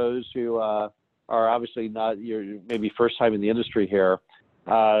add, for those who are obviously not, you're maybe first time in the industry here,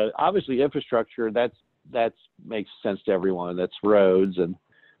 obviously infrastructure, that makes sense to everyone. That's roads and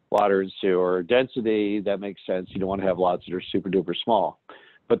water and sewer. Density, that makes sense. You don't want to have lots that are super duper small.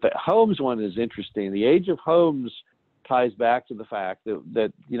 But the homes one is interesting. The age of homes ties back to the fact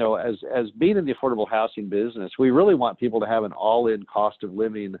that you know, as being in the affordable housing business, we really want people to have an all-in cost of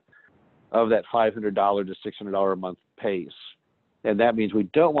living of that $500 to $600 a month pace. And that means we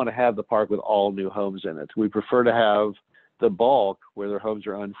don't want to have the park with all new homes in it. We prefer to have the bulk where their homes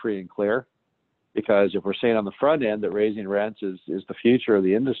are unfree and clear, because if we're saying on the front end that raising rents is the future of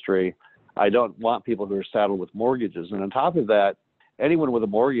the industry, I don't want people who are saddled with mortgages. And on top of that, anyone with a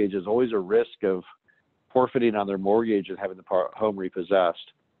mortgage is always a risk of forfeiting on their mortgage and having the home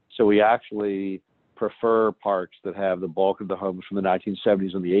repossessed. So we actually prefer parks that have the bulk of the homes from the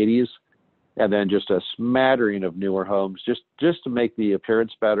 1970s and the 80s, and then just a smattering of newer homes, just to make the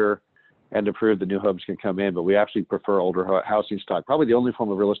appearance better and to prove the new homes can come in. But we actually prefer older housing stock. Probably the only form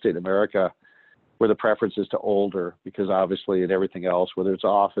of real estate in America where the preference is to older, because obviously in everything else, whether it's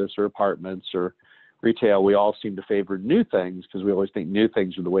office or apartments or retail, we all seem to favor new things because we always think new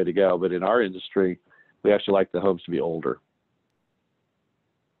things are the way to go. But in our industry, we actually like the homes to be older.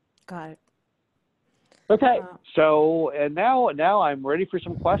 Got it. Okay, so and now I'm ready for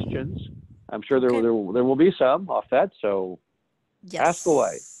some questions. I'm sure there will be some off that, so yes. Ask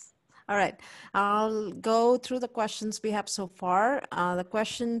away. All right, I'll go through the questions we have so far. The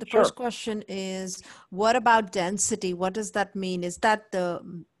Sure. first question is, what about density? What does that mean? Is that the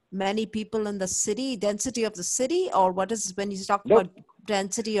many people in the city, density of the city, or what is, when you talk Nope. about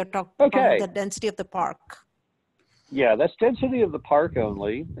density, you're talking Okay. about the density of the park? Yeah, that's density of the park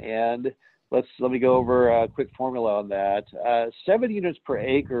only. And let me go over a quick formula on that. 7 units per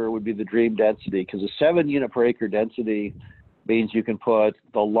acre would be the dream density, because a 7 unit per acre density means you can put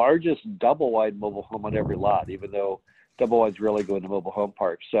the largest double wide mobile home on every lot, even though double wides really go into mobile home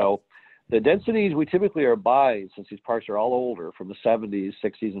parks. So the densities we typically are buying, since these parks are all older, from the 70s,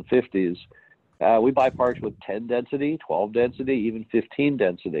 60s, and 50s, we buy parks with 10 density, 12 density, even 15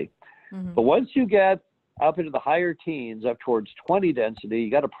 density. Mm-hmm. But once you get up into the higher teens, up towards 20 density,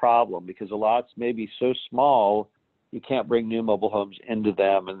 you got a problem, because the lots may be so small you can't bring new mobile homes into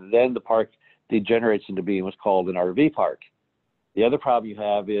them, and then the park degenerates into being what's called an RV park. The other problem you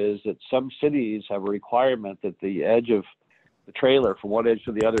have is that some cities have a requirement that the edge of the trailer from one edge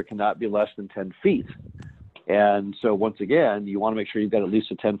to the other cannot be less than 10 feet. And so once again, you want to make sure you've got at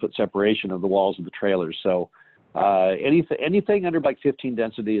least a 10-foot separation of the walls of the trailers. So anything under like 15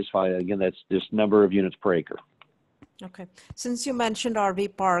 density is fine. Again, that's just number of units per acre. Okay. Since you mentioned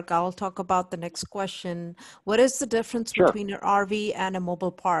RV park, I'll talk about the next question. What is the difference Sure. between an RV and a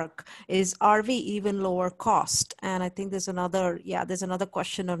mobile park? Is RV even lower cost? And I think there's another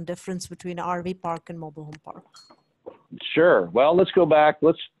question on difference between an RV park and mobile home park. Sure. Well, let's go back.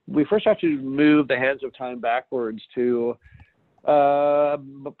 We first have to move the hands of time backwards to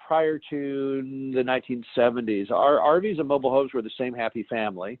prior to the 1970s. Our RVs and mobile homes were the same happy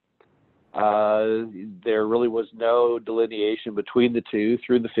family. There really was no delineation between the two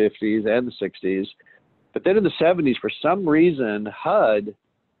through the 50s and the 60s. But then in the 70s, for some reason, HUD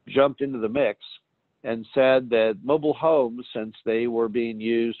jumped into the mix and said that mobile homes, since they were being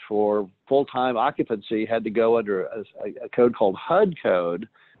used for full-time occupancy, had to go under a code called HUD code,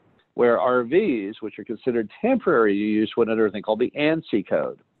 where RVs, which are considered temporary use, went under a thing called the ANSI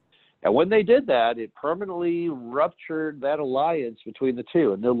code. And when they did that, it permanently ruptured that alliance between the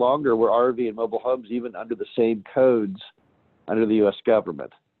two, and no longer were RV and mobile homes even under the same codes under the U.S.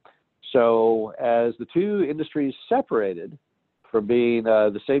 government. So as the two industries separated from being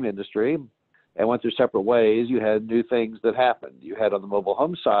the same industry and went their separate ways, you had new things that happened. You had on the mobile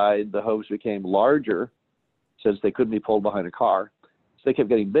home side, the homes became larger since they couldn't be pulled behind a car. So they kept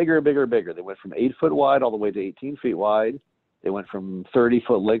getting bigger and bigger and bigger. They went from 8 foot wide all the way to 18 feet wide. They went from 30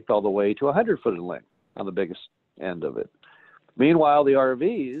 foot length all the way to 100 foot in length on the biggest end of it. Meanwhile, the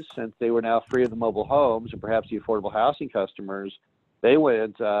RVs, since they were now free of the mobile homes and perhaps the affordable housing customers, they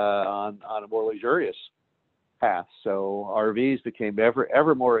went on a more luxurious path. So RVs became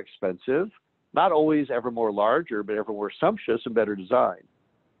ever more expensive, not always ever more larger, but ever more sumptuous and better designed.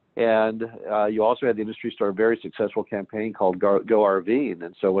 And you also had the industry start a very successful campaign called Go RVing.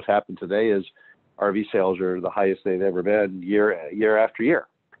 And so what happened today is RV sales are the highest they've ever been year after year,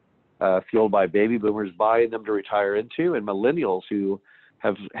 fueled by baby boomers buying them to retire into, and millennials who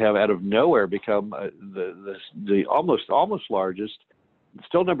have out of nowhere become the almost largest,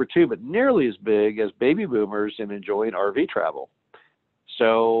 still number two, but nearly as big as baby boomers in enjoying RV travel.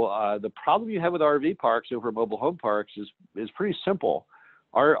 So the problem you have with RV parks over mobile home parks is pretty simple.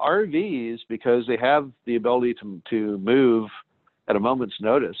 Our RVs, because they have the ability to move at a moment's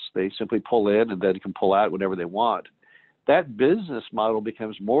notice, they simply pull in and then can pull out whenever they want. That business model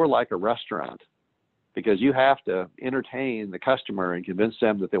becomes more like a restaurant, because you have to entertain the customer and convince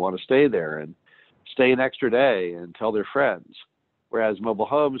them that they want to stay there and stay an extra day and tell their friends. Whereas mobile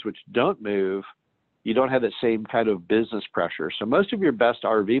homes, which don't move, you don't have that same kind of business pressure. So most of your best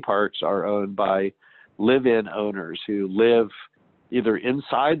RV parks are owned by live-in owners who live either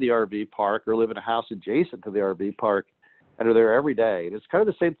inside the RV park or live in a house adjacent to the RV park and are there every day. And it's kind of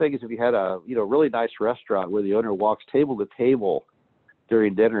the same thing as if you had a really nice restaurant where the owner walks table to table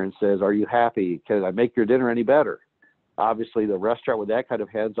during dinner and says, "Are you happy? Can I make your dinner any better?" Obviously, the restaurant with that kind of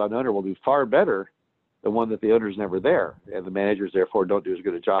hands-on owner will do far better than one that the owner's never there, and the managers therefore don't do as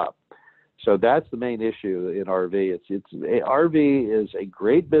good a job. So that's the main issue in RV. RV is a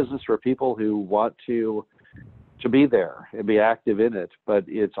great business for people who want to be there and be active in it, but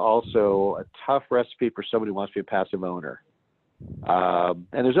it's also a tough recipe for somebody who wants to be a passive owner. And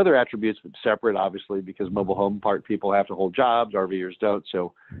there's other attributes separate, obviously, because mobile home park people have to hold jobs, RVers don't.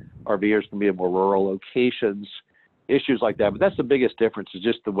 So RVers can be in more rural locations, issues like that. But that's the biggest difference, is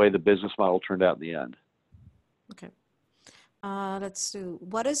just the way the business model turned out in the end. Okay. Let's see.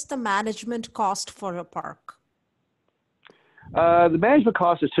 What is the management cost for a park? The management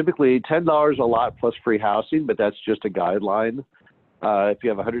cost is typically $10 a lot plus free housing, but that's just a guideline. If you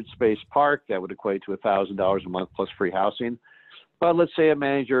have a 100-space park, that would equate to $1,000 a month plus free housing. But let's say a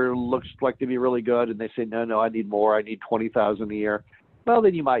manager looks like to be really good, and they say, no, I need more. I need $20,000 a year. Well,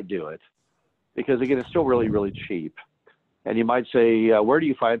 then you might do it, because again, it's still really, really cheap. And you might say, where do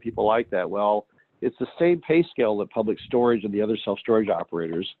you find people like that? Well, it's the same pay scale that Public Storage and the other self-storage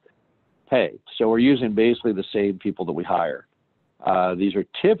operators pay. So we're using basically the same people that we hire. These are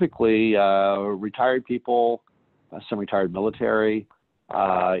typically retired people, some retired military.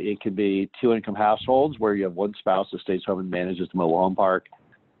 It could be two-income households where you have one spouse that stays home and manages the mobile home park.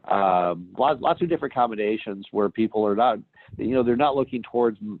 Lots of different combinations where people are not, they're not looking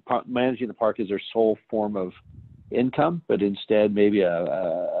towards managing the park as their sole form of income, but instead maybe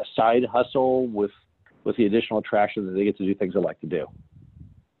a side hustle with the additional attraction that they get to do things they like to do.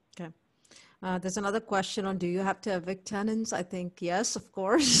 Okay. There's another question on, do you have to evict tenants? I think yes, of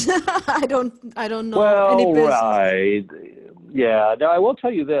course. I don't know any business. Right. Yeah. Now I will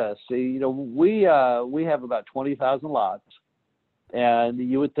tell you this. We have about 20,000 lots, and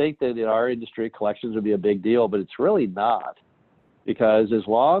you would think that in our industry collections would be a big deal, but it's really not. Because as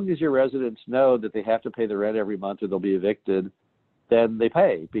long as your residents know that they have to pay the rent every month or they'll be evicted, then they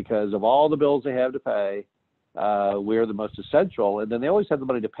pay, because of all the bills they have to pay. We're the most essential, and then they always have the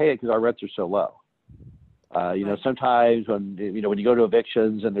money to pay it because our rents are so low. Right. Sometimes when you go to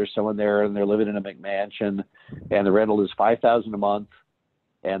evictions and there's someone there and they're living in a McMansion and the rental is $5,000 a month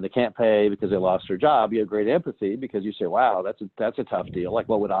and they can't pay because they lost their job, you have great empathy, because you say, wow, that's a tough deal. Like,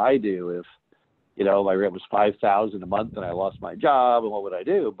 what would I do if my rent was $5,000 a month and I lost my job, and what would I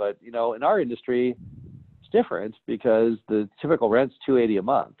do? But in our industry, it's different, because the typical rent's $280 a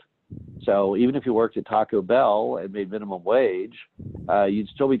month. So even if you worked at Taco Bell and made minimum wage, you'd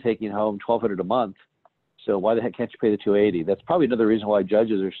still be taking home $1,200 a month. So why the heck can't you pay the $280? That's probably another reason why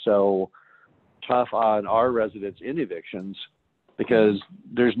judges are so tough on our residents in evictions because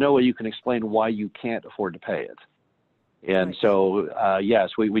there's no way you can explain why you can't afford to pay it. And Right. so,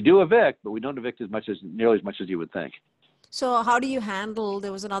 yes, we do evict, but we don't evict nearly as much as you would think. So how do you handle,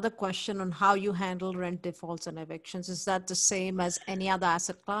 there was another question on how you handle rent defaults and evictions. Is that the same as any other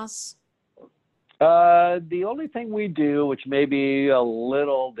asset class? The only thing we do, which may be a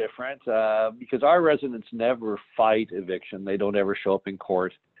little different, because our residents never fight eviction, they don't ever show up in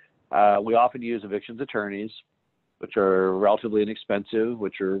court. We often use evictions attorneys, which are relatively inexpensive,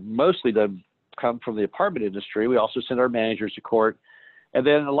 which are mostly come from the apartment industry. We also send our managers to court. And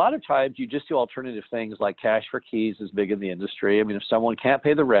then a lot of times you just do alternative things like cash for keys is big in the industry. I mean, if someone can't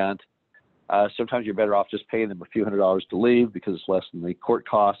pay the rent, sometimes you're better off just paying them a few $100s to leave because it's less than the court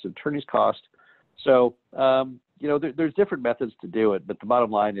costs and attorney's cost. So, there's different methods to do it, but the bottom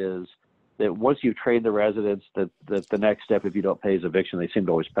line is that once you've trained the residents that the next step, if you don't pay, is eviction, they seem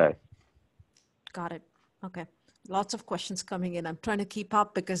to always pay. Got it. Okay. Lots of questions coming in. I'm trying to keep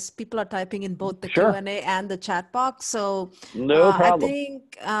up because people are typing in both the Sure. Q&A and the chat box. So No I problem.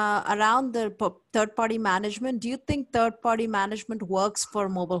 think around the third-party management, do you think third-party management works for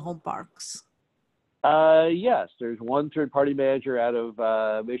mobile home parks? Yes, there's one third-party manager out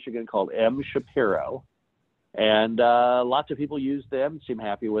of Michigan called M. Shapiro, and lots of people use them, seem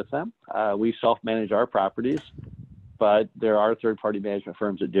happy with them. We self-manage our properties, but there are third-party management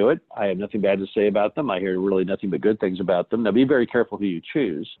firms that do it. I have nothing bad to say about them. I hear really nothing but good things about them. Now, be very careful who you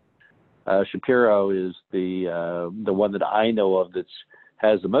choose. Shapiro is the one that I know of that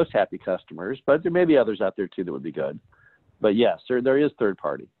has the most happy customers, but there may be others out there too that would be good. But yes, there is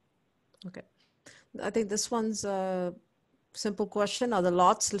third-party. Okay. I think this one's a simple question. Are the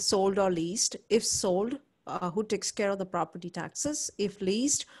lots sold or leased? If sold, who takes care of the property taxes? If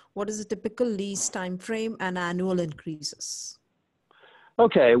leased, what is the typical lease time frame and annual increases?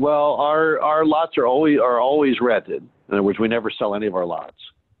 Okay, well, our lots are always rented. In other words, we never sell any of our lots,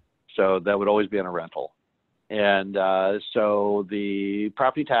 so that would always be on a rental. And so the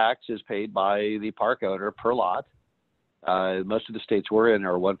property tax is paid by the park owner per lot. Most of the states we're in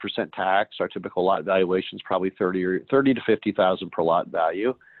are 1% tax. Our typical lot valuation is probably 30 to 50,000 per lot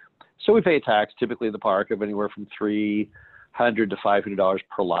value. So we pay a tax typically in the park of anywhere from $300 to $500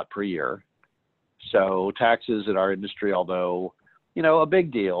 per lot per year. So taxes in our industry, although a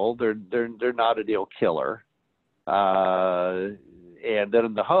big deal, they're not a deal killer. And then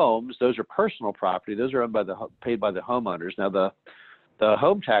in the homes, those are personal property. Those are paid by the homeowners. Now the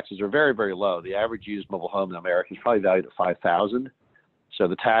home taxes are very, very low. The average used mobile home in America is probably valued at $5,000. So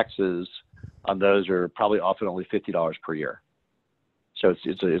the taxes on those are probably often only $50 per year. So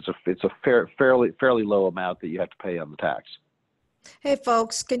it's a fairly low amount that you have to pay on the tax. Hey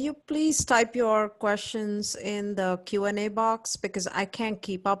folks, can you please type your questions in the Q&A box because I can't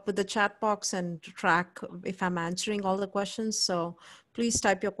keep up with the chat box and track if I'm answering all the questions. So please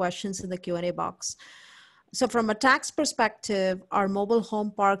type your questions in the Q&A box. So from a tax perspective, are mobile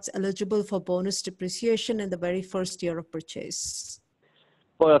home parks eligible for bonus depreciation in the very first year of purchase?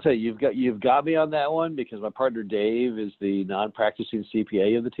 Well, I'll tell you, you've got me on that one because my partner Dave is the non-practicing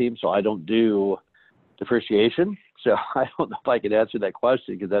CPA of the team, so I don't do depreciation. So I don't know if I can answer that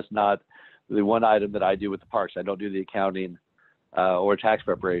question because that's not the one item that I do with the parks. I don't do the accounting or tax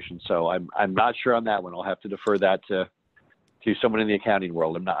preparation, so I'm not sure on that one. I'll have to defer that to someone in the accounting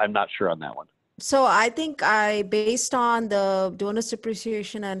world. I'm not sure on that one. So I think based on the bonus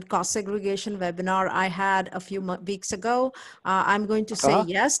depreciation and cost segregation webinar I had a few weeks ago, I'm going to say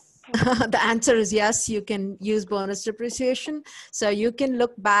yes. The answer is yes, you can use bonus depreciation. So you can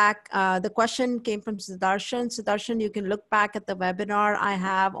look back. The question came from Sudarshan. Sudarshan, you can look back at the webinar I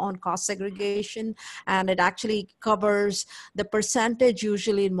have on cost segregation, and it actually covers the percentage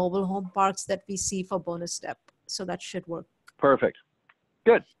usually in mobile home parks that we see for bonus step. So that should work. Perfect.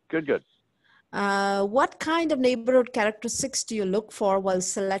 Good. What kind of neighborhood characteristics do you look for while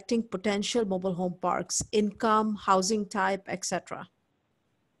selecting potential mobile home parks? Income, housing type, etc.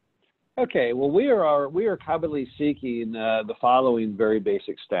 Okay, well, we are commonly seeking the following very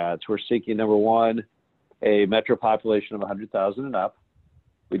basic stats. We're seeking, number one, a metro population of 100,000 and up.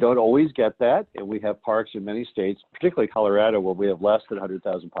 We don't always get that, and we have parks in many states, particularly Colorado, where we have less than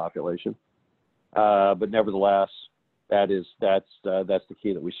 100,000 population. But nevertheless, that's the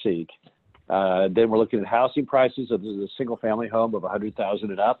key that we seek. Then we're looking at housing prices. So this is a single-family home of 100,000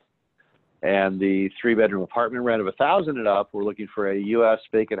 and up, and the three-bedroom apartment rent of 1,000 and up. We're looking for a U.S.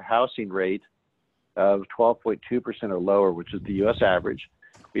 vacant housing rate of 12.2% or lower, which is the U.S. average.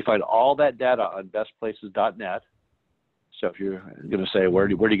 We find all that data on bestplaces.net. So if you're going to say, where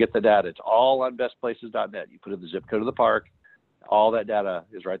do you get the data? It's all on bestplaces.net. You put in the zip code of the park. All that data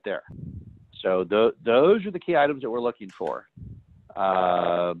is right there. So those are the key items that we're looking for.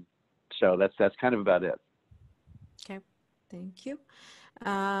 So that's kind of about it. Okay, thank you.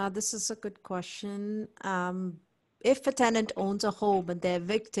 This is a good question. If a tenant owns a home and they're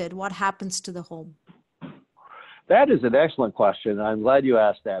evicted, what happens to the home? That is an excellent question. I'm glad you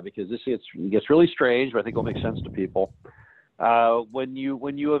asked that, because this gets really strange, but I think it'll make sense to people. When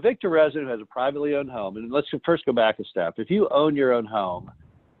you evict a resident who has a privately owned home, and let's first go back a step. If you own your own home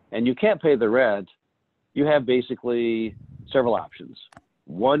and you can't pay the rent, you have basically several options.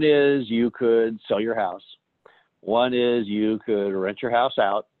 One is you could sell your house. One is you could rent your house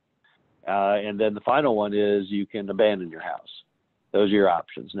out. And then the final one is you can abandon your house. Those are your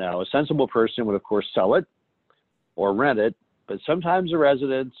options. Now, a sensible person would, of course, sell it or rent it. But sometimes the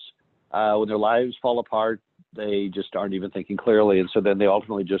residents, when their lives fall apart, they just aren't even thinking clearly. And so then they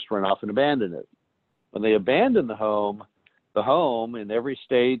ultimately just run off and abandon it. When they abandon the home in every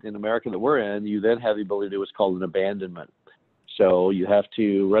state in America that we're in, you then have the ability to do what's called an abandonment. So you have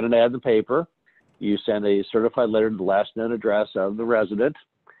to run an ad in the paper. You send a certified letter to the last known address of the resident.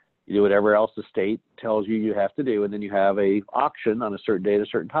 You do whatever else the state tells you have to do. And then you have a auction on a certain day at a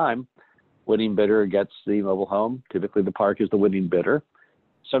certain time. Winning bidder gets the mobile home. Typically the park is the winning bidder.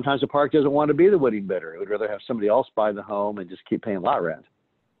 Sometimes the park doesn't want to be the winning bidder. It would rather have somebody else buy the home and just keep paying lot rent.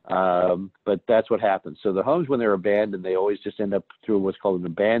 But that's what happens. So the homes, when they're abandoned, they always just end up through what's called an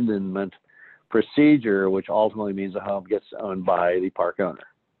abandonment procedure, which ultimately means the home gets owned by the park owner.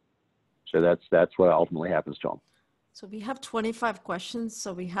 So that's what ultimately happens to them. So we have 25 questions,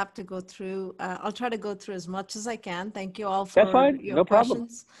 so we have to go through. I'll try to go through as much as I can. Thank you all for That's fine. your No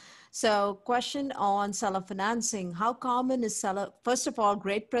questions. problem. So question on seller financing. How common is seller, first of all,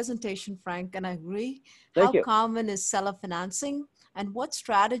 great presentation, Frank, and I agree. Thank How you. common is seller financing, and what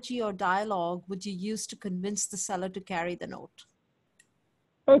strategy or dialogue would you use to convince the seller to carry the note?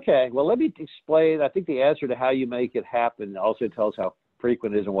 Okay, well, let me explain. I think the answer to how you make it happen also tells how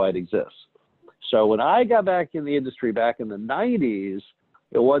frequent it is and why it exists. So when I got back in the industry back in the 90s,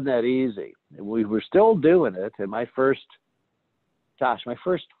 it wasn't that easy. And we were still doing it. And my first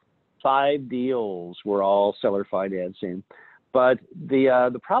 5 deals were all seller financing. But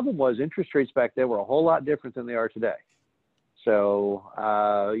the problem was interest rates back then were a whole lot different than they are today. So,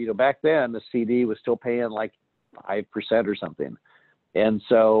 back then the CD was still paying like 5% or something. And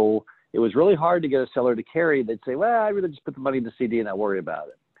so it was really hard to get a seller to carry. They'd say, well, I'd rather just put the money in the CD and not worry about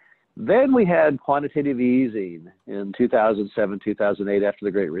it. Then we had quantitative easing in 2007, 2008 after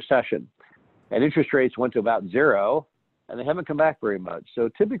the Great Recession. And interest rates went to about 0, and they haven't come back very much. So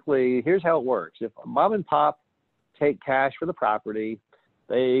typically, here's how it works. If mom and pop take cash for the property,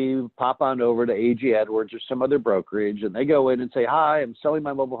 they pop on over to A.G. Edwards or some other brokerage, and they go in and say, hi, I'm selling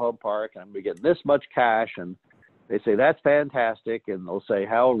my mobile home park, and I'm going to get this much cash. And they say, that's fantastic. And they'll say,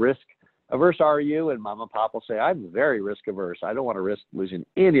 how risk averse are you? And mom and pop will say, I'm very risk averse. I don't want to risk losing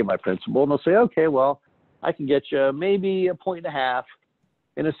any of my principal. And they'll say, okay, well, I can get you maybe 1.5 points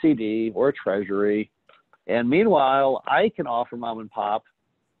in a CD or a treasury. And meanwhile, I can offer mom and pop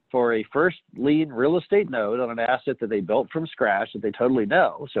for a first lien real estate note on an asset that they built from scratch that they totally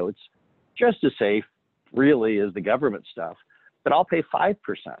know. So it's just as safe really as the government stuff, but I'll pay 5%.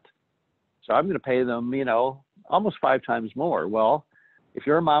 So I'm going to pay them, almost 5 times more. Well, if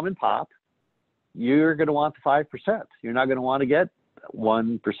you're a mom and pop, you're going to want the 5%. You're not going to want to get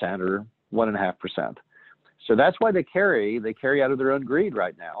 1% or 1.5%. So that's why they carry out of their own greed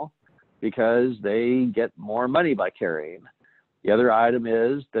right now, because they get more money by carrying. The other item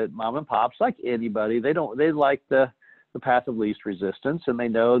is that mom and pops, like anybody, they like the path of least resistance, and they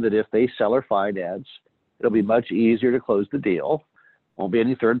know that if they sell or finance, it'll be much easier to close the deal. Won't be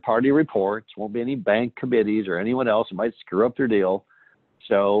any third-party reports, won't be any bank committees or anyone else who might screw up their deal.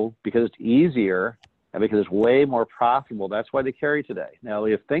 So because it's easier and because it's way more profitable, that's why they carry today. Now,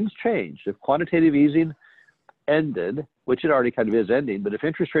 if things changed, if quantitative easing ended, which it already kind of is ending, but if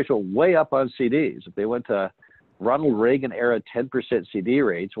interest rates were way up on CDs, if they went to Ronald Reagan era 10% CD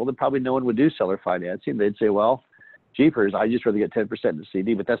rates, well, then probably no one would do seller financing. They'd say, well, jeepers, I just rather get 10% in the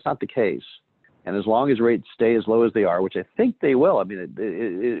CD, but that's not the case. And as long as rates stay as low as they are, which I think they will, I mean,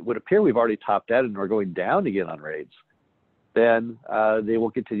 it would appear we've already topped out and we're going down again on rates, then they will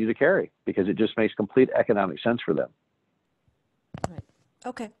continue to carry because it just makes complete economic sense for them. Right.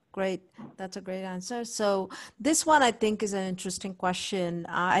 Okay, great. That's a great answer. So this one I think is an interesting question.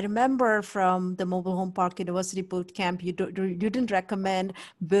 I remember from the Mobile Home Park University Boot Camp, you didn't recommend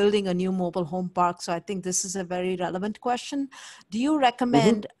building a new mobile home park. So I think this is a very relevant question. Do you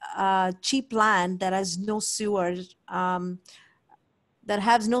recommend cheap land that has no sewers, and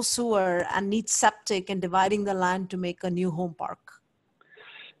needs septic, and dividing the land to make a new home park?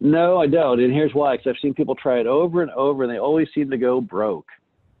 No, I don't. And here's why, because I've seen people try it over and over, and they always seem to go broke.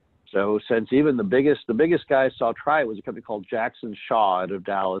 So since even the biggest guy I saw try it was a company called Jackson Shaw out of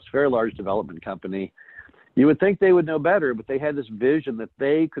Dallas, very large development company. You would think they would know better, but they had this vision that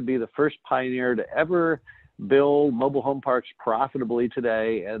they could be the first pioneer to ever build mobile home parks profitably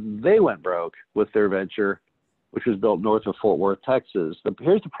today, and they went broke with their venture, which was built north of Fort Worth, Texas.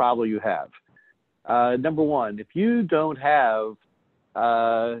 Here's the problem you have. Number one, if you don't have,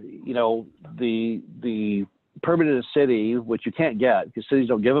 the permit in a city, which you can't get because cities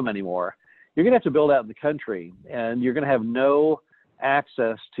don't give them anymore, you're going to have to build out in the country, and you're going to have no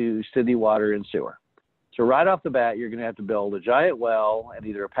access to city water and sewer. So right off the bat, you're going to have to build a giant well and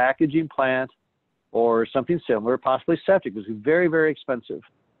either a packaging plant or something similar, possibly septic, which is very, very expensive.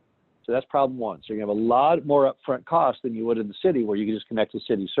 So that's problem one. So you're going to have a lot more upfront costs than you would in the city where you can just connect to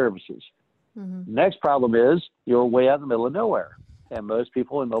city services. Mm-hmm. Next problem is you're way out in the middle of nowhere. And most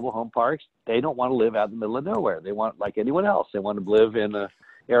people in mobile home parks, they don't want to live out in the middle of nowhere. They want, like anyone else, they want to live in an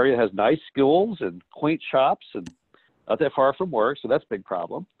area that has nice schools and quaint shops and not that far from work. So that's a big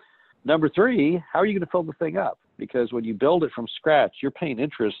problem. Number three, how are you going to fill the thing up? Because when you build it from scratch, you're paying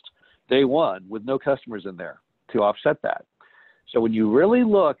interest day one with no customers in there to offset that. So when you really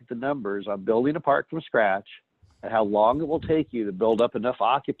look at the numbers on building a park from scratch and how long it will take you to build up enough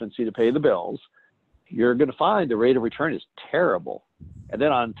occupancy to pay the bills, you're going to find the rate of return is terrible. And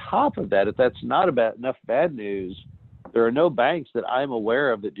then on top of that, if that's not enough bad news, there are no banks that I'm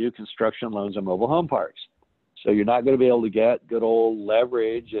aware of that do construction loans on mobile home parks. So you're not going to be able to get good old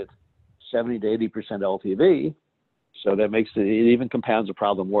leverage at 70 to 80% LTV. So that makes it even compounds the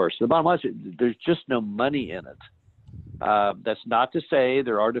problem worse. So the bottom line is there's just no money in it. That's not to say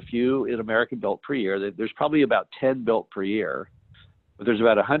there aren't a few in America built per year. There's probably about 10 built per year, but there's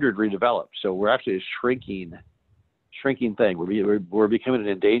about 100 redeveloped. So we're actually a shrinking thing. We're becoming an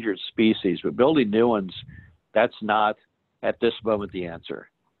endangered species. But building new ones, that's not at this moment the answer.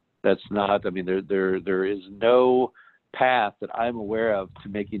 That's not. I mean, there is no path that I'm aware of to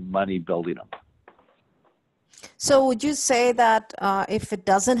making money building them. So would you say that if it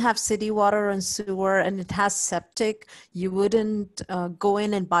doesn't have city water and sewer and it has septic, you wouldn't go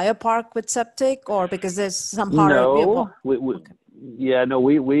in and buy a park with septic, or because there's some part of it? Okay. Yeah, no,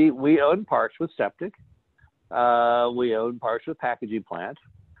 we own parks with septic. We own parks with packaging plant.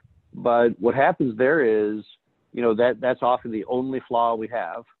 But what happens there is, that's often the only flaw we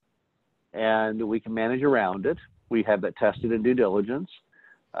have, and we can manage around it. We have that tested in due diligence.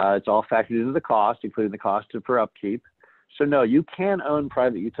 It's all factored into the cost, including the cost for upkeep. So no, you can own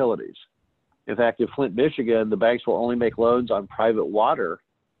private utilities. In fact, in Flint, Michigan, the banks will only make loans on private water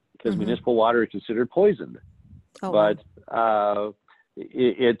because municipal water is considered poisoned. Oh, but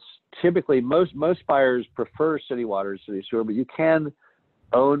it's typically most buyers prefer city water, city sewer, but you can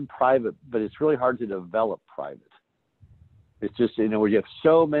own private, but it's really hard to develop private. It's just, where you have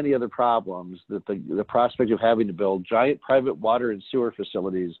so many other problems that the prospect of having to build giant private water and sewer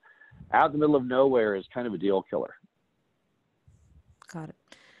facilities out in the middle of nowhere is kind of a deal killer. Got it.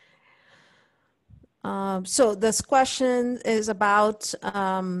 So this question is about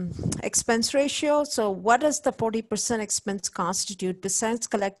expense ratio. So what does the 40% expense constitute besides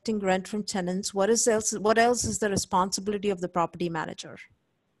collecting rent from tenants? What else is the responsibility of the property manager?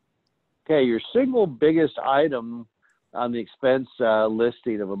 Okay, your single biggest item on the expense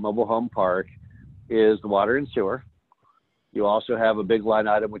listing of a mobile home park is the water and sewer. You also have a big line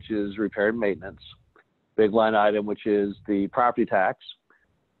item, which is repair and maintenance. Big line item, which is the property tax.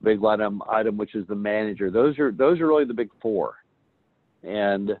 Big line item, which is the manager. Those are really the big four.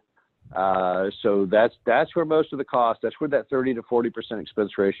 And so that's where most of the cost, that's where that 30 to 40%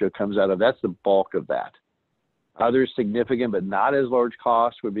 expense ratio comes out of. That's the bulk of that. Other significant but not as large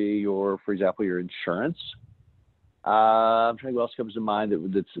costs would be for example, your insurance. I'm trying to what else comes to mind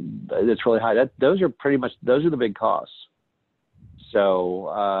that's really high. Those are the big costs. So,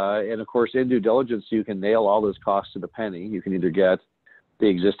 and of course, in due diligence, you can nail all those costs to the penny. You can either get the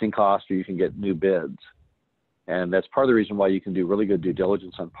existing cost or you can get new bids. And that's part of the reason why you can do really good due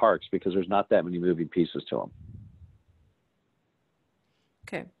diligence on parks, because there's not that many moving pieces to them.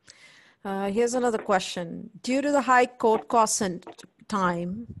 Okay. Here's another question. Due to the high court costs and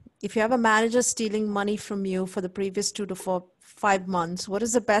time, if you have a manager stealing money from you for the previous 2 to 5 months, what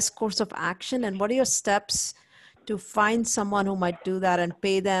is the best course of action, and what are your steps to find someone who might do that and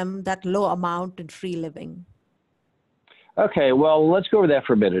pay them that low amount in free living? Okay, well, let's go over that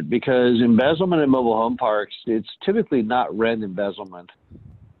for a minute, because embezzlement in mobile home parks, it's typically not rent embezzlement.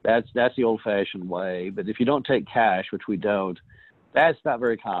 That's the old-fashioned way. But if you don't take cash, which we don't, that's not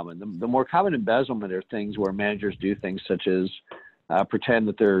very common. The more common embezzlement are things where managers do things such as pretend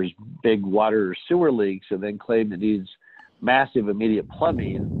that there's big water or sewer leaks and then claim it needs massive immediate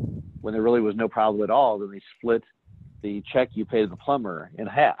plumbing when there really was no problem at all. Then they split the check you pay to the plumber in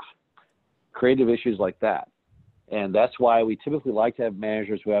half. Creative issues like that. And that's why we typically like to have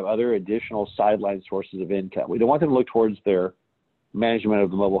managers who have other additional sideline sources of income. We don't want them to look towards their management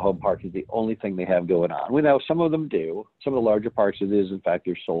of the mobile home park as the only thing they have going on. We know some of them do. Some of the larger parks, it is, in fact,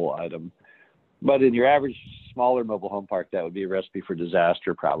 their sole item. But in your average smaller mobile home park, that would be a recipe for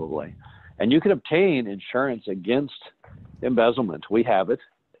disaster probably. And you can obtain insurance against embezzlement. We have it.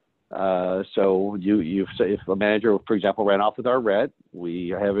 So if a manager, for example, ran off with our rent,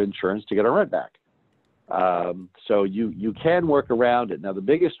 we have insurance to get our rent back. So you can work around it. Now, the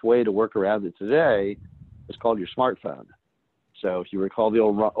biggest way to work around it today is called your smartphone. So if you recall the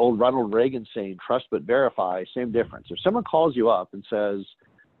old Ronald Reagan saying, trust but verify, same difference. If someone calls you up and says,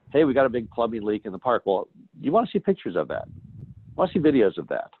 hey, we got a big plumbing leak in the park, well, you want to see pictures of that. You want to see videos of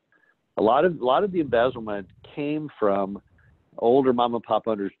that. A lot of the embezzlement came from older mom and pop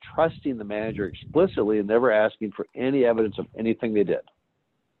owners trusting the manager explicitly and never asking for any evidence of anything they did.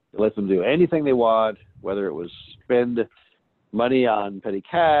 They let them do anything they want, whether it was spend money on petty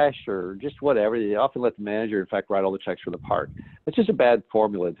cash or just whatever. They often let the manager, in fact, write all the checks for the park. It's just a bad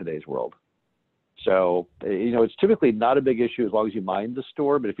formula in today's world. So, it's typically not a big issue as long as you mind the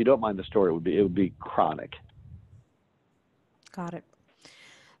store, but if you don't mind the store, it would be chronic. Got it.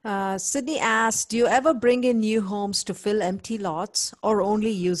 Sydney asks, do you ever bring in new homes to fill empty lots or only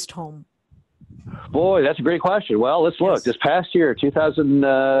used home? Boy, that's a great question. Well, let's look. This past year,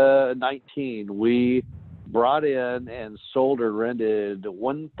 2019, we brought in and sold or rented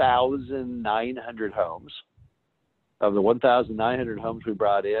 1,900 homes. Of the 1,900 homes we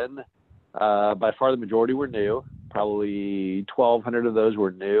brought in, by far the majority were new. Probably 1,200 of those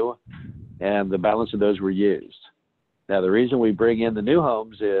were new, and the balance of those were used. Now, the reason we bring in the new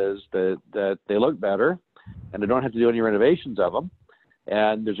homes is that they look better, and they don't have to do any renovations of them.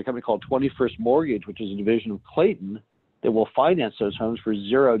 And there's a company called 21st Mortgage, which is a division of Clayton, that will finance those homes for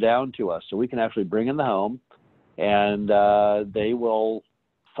zero down to us. So we can actually bring in the home, and they will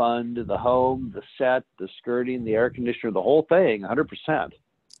fund the home, the set, the skirting, the air conditioner, the whole thing, 100%.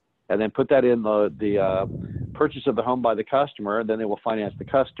 And then put that in the purchase of the home by the customer, and then they will finance the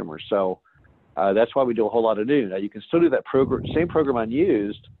customer. So that's why we do a whole lot of new. Now, you can still do that same program on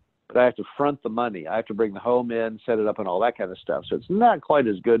used, but I have to front the money. I have to bring the home in, set it up, and all that kind of stuff. So it's not quite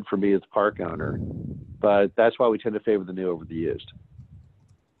as good for me as a park owner, but that's why we tend to favor the new over the used.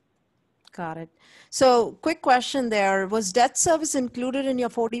 Got it. So quick question there. Was debt service included in your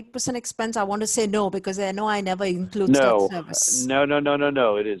 40% expense? I want to say no, because I know I never include debt service. No,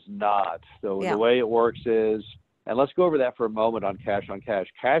 it is not. So the way it works is, and let's go over that for a moment on cash on cash.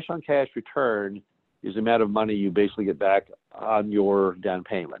 Cash on cash return is the amount of money you basically get back on your down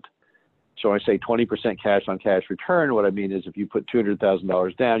payment. So when I say 20% cash on cash return, what I mean is if you put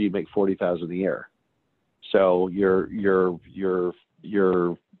 $200,000 down, you make $40,000 a year. So your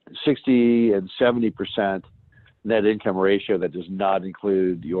 60 and 70% net income ratio that does not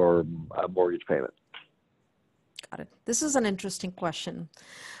include your mortgage payment. Got it. This is an interesting question.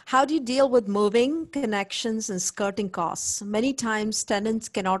 How do you deal with moving, connections, and skirting costs? Many times tenants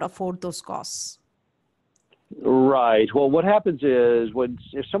cannot afford those costs. Right. Well, what happens is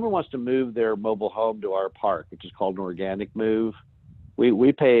if someone wants to move their mobile home to our park, which is called an organic move,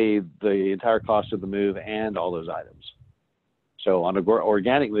 we pay the entire cost of the move and all those items. So on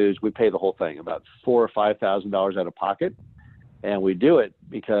organic moves, we pay the whole thing, about $4,000 or $5,000 out of pocket, and we do it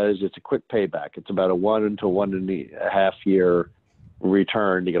because it's a quick payback. It's about a 1 to 1.5 year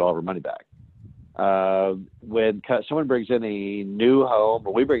return to get all of our money back. When someone brings in a new home,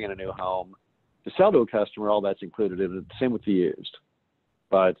 or we bring in a new home to sell to a customer, all that's included in it. Same with the used.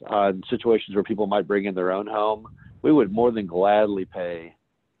 But on situations where people might bring in their own home, we would more than gladly pay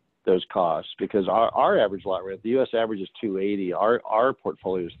those costs because our average lot rent, the U.S. average is $280. Our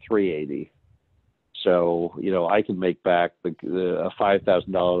portfolio is $380. So, I can make back a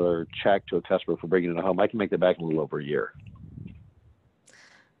 $5,000 check to a customer for bringing in a home. I can make that back in a little over a year.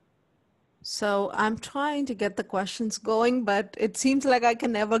 So I'm trying to get the questions going, but it seems like I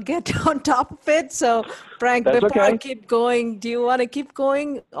can never get on top of it. So Frank, before I keep going, do you want to keep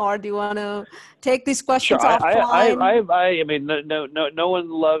going or do you want to take these questions offline? I mean, no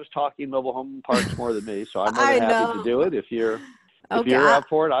one loves talking mobile home parks more than me. So I'm more than happy to do it. If you're up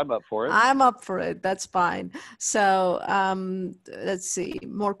for it, I'm up for it. I'm up for it. That's fine. So let's see,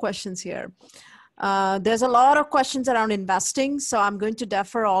 more questions here. There's a lot of questions around investing, so I'm going to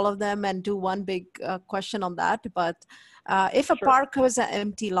defer all of them and do one big question on that. But if a park has an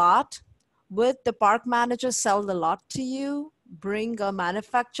empty lot, would the park manager sell the lot to you bring a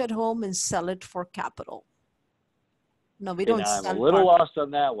manufactured home and sell it for capital. No, we And don't I'm a sell little parking. lost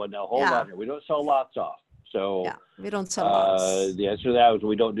on that one. Now, hold Yeah, on here. We don't sell lots off. So yeah, we don't sell lots. the answer to that is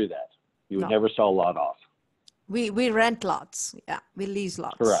we don't do that. You would No, never sell a lot off. we rent lots. Yeah, we lease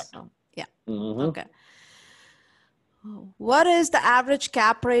lots. Correct. So, yeah, Mm-hmm. okay. What is the average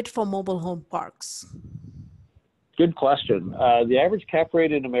cap rate for mobile home parks? Good question. The average cap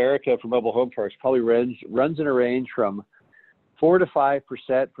rate in America for mobile home parks probably runs in a range from 4 to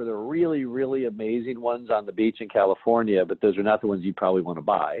 5% for the really, really amazing ones on the beach in California, but those are not the ones you probably want to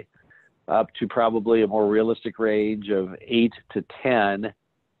buy, up to probably a more realistic range of 8 to 10.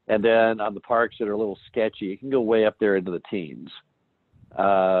 And then on the parks that are a little sketchy, you can go way up there into the teens.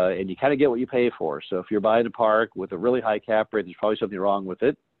 And you kind of get what you pay for. So if you're buying a park with a really high cap rate, there's probably something wrong with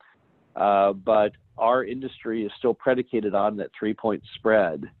it. But our industry is still predicated on that 3-point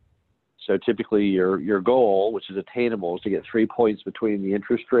spread. So typically your goal, which is attainable, is to get 3 points between the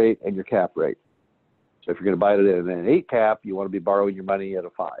interest rate and your cap rate. So if you're going to buy it at an 8 cap, you want to be borrowing your money at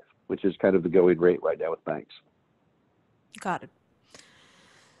a 5, which is kind of the going rate right now with banks. Got it.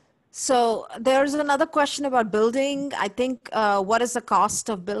 So there's another question about building. I think what is the cost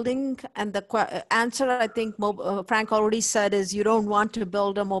of building? And the answer, I think Frank already said, is you don't want to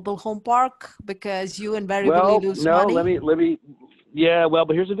build a mobile home park because you invariably lose money. Let me. Yeah, well,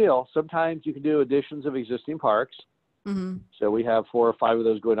 but here's the deal. Sometimes you can do additions of existing parks. Mm-hmm. So we have 4 or 5 of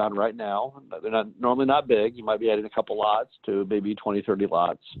those going on right now. They're normally not big. You might be adding a couple lots to maybe 20, 30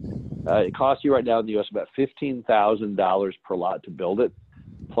 lots. It costs you right now in the U.S. about $15,000 per lot to build it,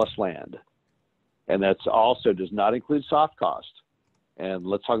 plus land. And that's also does not include soft cost. And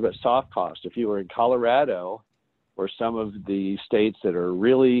let's talk about soft cost. If you were in Colorado or some of the states that are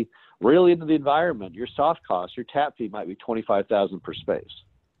really into the environment, your soft cost, your tap fee might be $25,000 per space.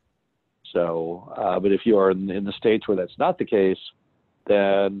 So, but if you are in the states where that's not the case,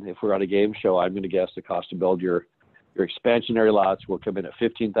 then if we're on a game show, I'm going to guess the cost to build your expansionary lots will come in at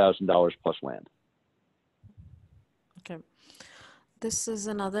 $15,000 plus land. Okay. This is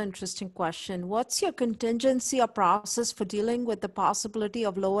another interesting question. What's your contingency or process for dealing with the possibility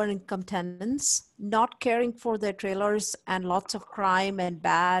of lower income tenants not caring for their trailers and lots of crime and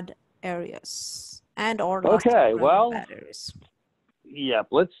bad areas or lots of crime and bad areas? Yeah,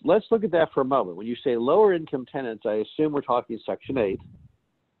 let's look at that for a moment. When you say lower income tenants, I assume we're talking Section 8.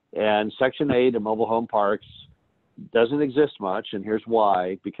 And Section 8 in mobile home parks doesn't exist much, and here's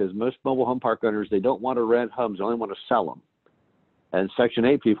why. Because most mobile home park owners, they don't want to rent homes, they only want to sell them. And Section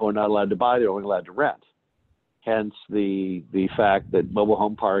 8 people are not allowed to buy, they're only allowed to rent. Hence the fact that mobile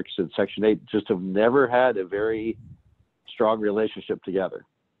home parks and Section 8 just have never had a very strong relationship together.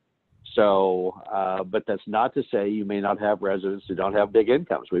 So, but that's not to say you may not have residents who don't have big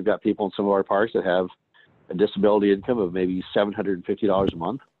incomes. We've got people in some of our parks that have a disability income of maybe $750 a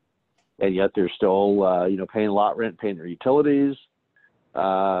month, and yet they're still, paying lot rent, paying their utilities.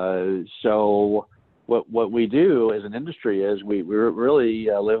 So what we do as an industry is we really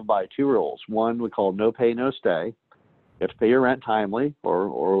live by 2 rules. One we call no pay, no stay. You have to pay your rent timely,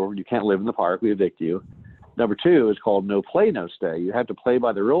 or you can't live in the park, we evict you. Number 2 is called no play, no stay. You have to play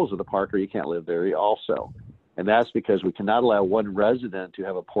by the rules of the park or you can't live there also. And that's because we cannot allow one resident to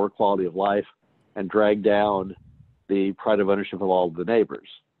have a poor quality of life and drag down the pride of ownership of all of the neighbors.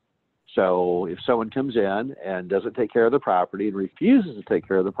 So if someone comes in and doesn't take care of the property and refuses to take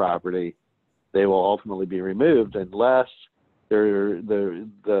care of the property, they will ultimately be removed unless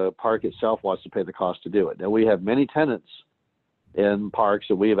the park itself wants to pay the cost to do it. Now, we have many tenants in parks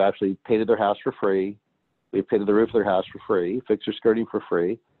that we have actually painted their house for free. We've painted the roof of their house for free, fixed their skirting for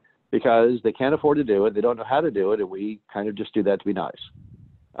free, because they can't afford to do it. They don't know how to do it, and we kind of just do that to be nice.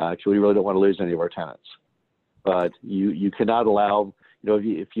 Actually, we really don't want to lose any of our tenants. But you cannot allow,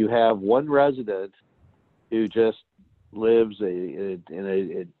 if you have one resident who just lives in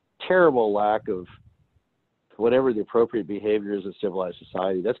a terrible lack of whatever the appropriate behavior is in civilized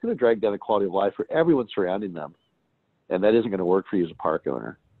society, that's going to drag down the quality of life for everyone surrounding them. And that isn't going to work for you as a park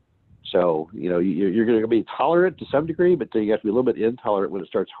owner. So, you're going to be tolerant to some degree, but you have to be a little bit intolerant when it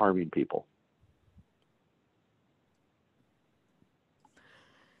starts harming people.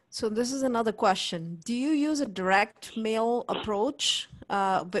 So this is another question. Do you use a direct mail approach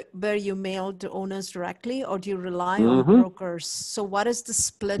where you mail to owners directly, or do you rely on brokers? So what is the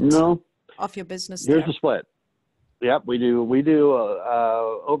split of your business there? Here's the split. Yep, we do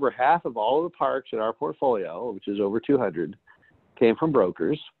over half of all of the parks in our portfolio, which is over 200, came from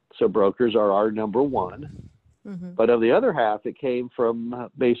brokers. So brokers are our number one. But of the other half, it came from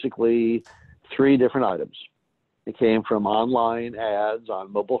basically 3 different items. It came from online ads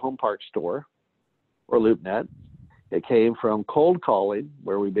on Mobile Home Park Store or LoopNet. It came from cold calling,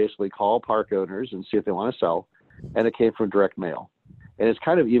 where we basically call park owners and see if they want to sell. And it came from direct mail. And it's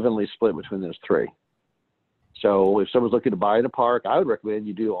kind of evenly split between those three. So if someone's looking to buy in a park, I would recommend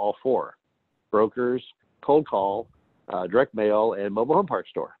you do all four: brokers, cold call, direct mail, and mobile home park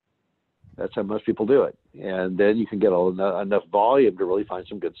store. That's how most people do it. And then you can get enough volume to really find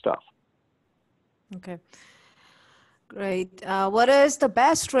some good stuff. Okay. Great. What is the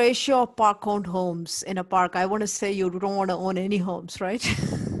best ratio of park-owned homes in a park? I want to say you don't want to own any homes, right?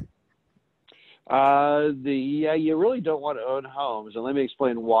 Yeah, you really don't want to own homes, and let me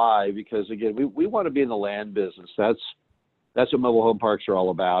explain why. Because again, we want to be in the land business. That's what mobile home parks are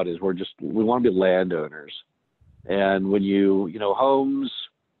all about. Is we want to be landowners, and when homes,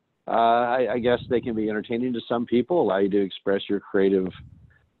 I guess they can be entertaining to some people, allow you to express your creative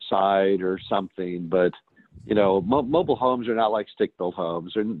side or something, but mobile homes are not like stick-built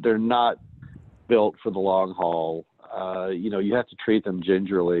homes. They're not built for the long haul. You have to treat them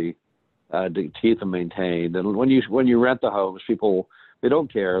gingerly to keep them maintained. And when you rent the homes, people, they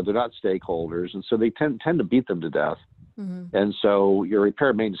don't care. They're not stakeholders, and so they tend to beat them to death. Mm-hmm. And so your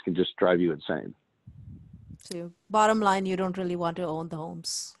repair maintenance can just drive you insane. So bottom line, you don't really want to own the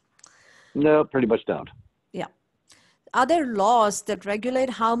homes. No, pretty much don't. Yeah. Are there laws that regulate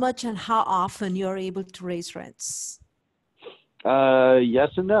how much and how often you're able to raise rents? Yes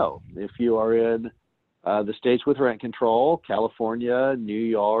and no. If you are in the states with rent control, California, New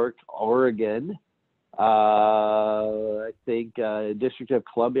York, Oregon, I think District of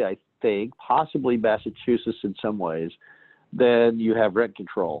Columbia, I think, possibly Massachusetts in some ways, then you have rent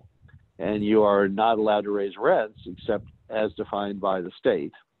control. And you are not allowed to raise rents except as defined by the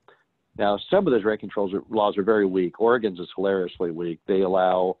state. Now, some of those rent control laws are very weak. Oregon's is hilariously weak. They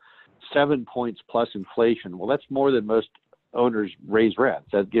allow 7 points plus inflation. Well, that's more than most owners raise rents.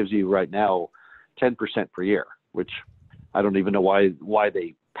 That gives you right now 10% per year, which I don't even know why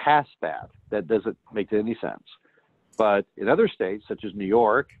they passed that. That doesn't make any sense. But in other states, such as New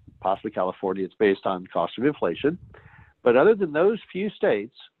York, possibly California, it's based on cost of inflation. But other than those few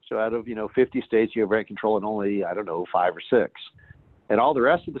states, so out of 50 states, you have rent control in only, 5 or 6. And all the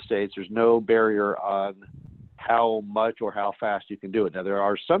rest of the states, there's no barrier on how much or how fast you can do it. Now, there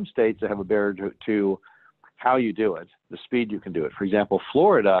are some states that have a barrier to how you do it, the speed you can do it. For example,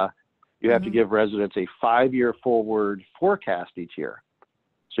 Florida, you have to give residents a 5-year forward forecast each year.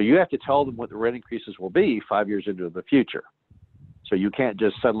 So you have to tell them what the rent increases will be 5 years into the future. So you can't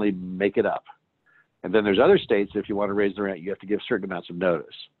just suddenly make it up. And then there's other states, if you want to raise the rent, you have to give certain amounts of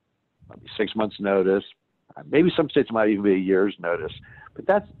notice. 6 months notice. Maybe some states might even be a year's notice, but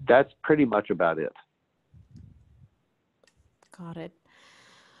that's pretty much about it. Got it.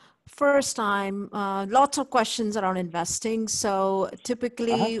 First time, lots of questions around investing. So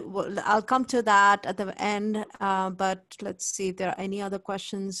typically, I'll come to that at the end, but let's see if there are any other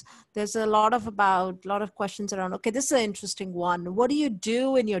questions. There's a lot of questions around, okay, this is an interesting one. What do you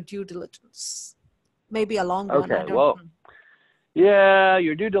do in your due diligence? Maybe a long one. Okay, well, yeah,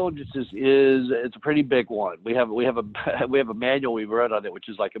 your due diligence it's a pretty big one. We have a manual we wrote on it, which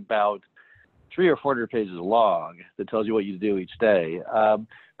is like about 300 or 400 pages long, that tells you what you do each day.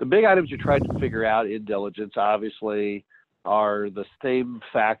 The big items you're trying to figure out in diligence, obviously, are the same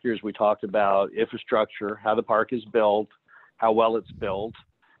factors we talked about: infrastructure, how the park is built, how well it's built,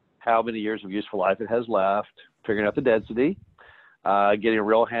 how many years of useful life it has left, figuring out the density, getting a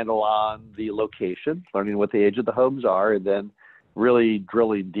real handle on the location, learning what the age of the homes are, and then really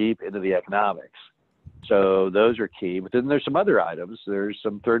drilling deep into the economics. So those are key. But then there's some other items. There's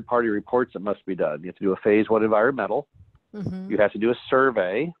some third-party reports that must be done. You have to do a phase 1 environmental. Mm-hmm. You have to do a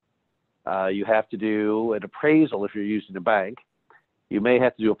survey. You have to do an appraisal if you're using a bank. You may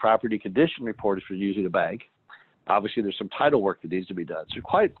have to do a property condition report if you're using a bank. Obviously, there's some title work that needs to be done. So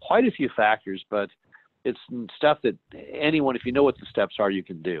quite a few factors, but it's stuff that anyone, if you know what the steps are, you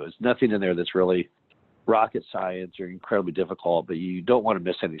can do. There's nothing in there that's really rocket science or incredibly difficult, but you don't want to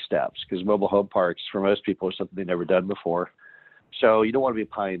miss any steps, because mobile home parks for most people are something they've never done before. So you don't want to be a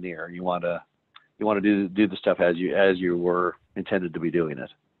pioneer. You want to do the stuff as you were intended to be doing it.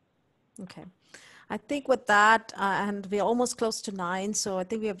 Okay. I think with that, and we're almost close to 9, so I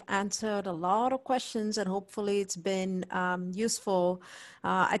think we have answered a lot of questions, and hopefully it's been useful.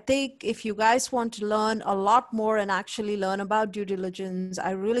 I think if you guys want to learn a lot more and actually learn about due diligence,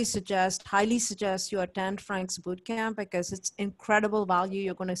 I really highly suggest you attend Frank's bootcamp, because it's incredible value.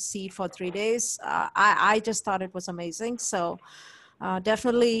 You're going to see for 3 days. I just thought it was amazing. So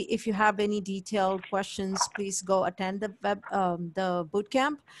Definitely, if you have any detailed questions, please go attend the boot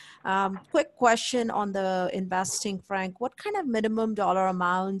camp. Quick question on the investing, Frank. What kind of minimum dollar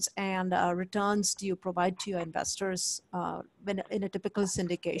amounts and returns do you provide to your investors when in a typical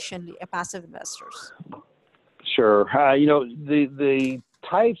syndication, passive investors? Sure. The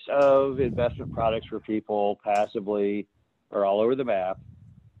types of investment products for people passively are all over the map.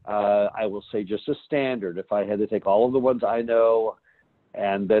 I will say just a standard. If I had to take all of the ones I know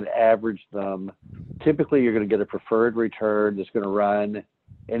and then average them, typically you're going to get a preferred return that's going to run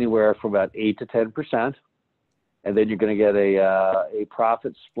anywhere from about 8 to 10%. And then you're going to get a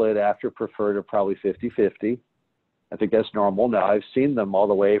profit split after preferred of probably 50-50. I think that's normal. Now, I've seen them all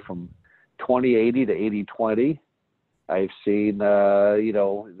the way from 20-80 to 80-20. I've seen,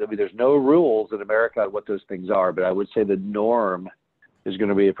 there's no rules in America on what those things are, but I would say the norm is going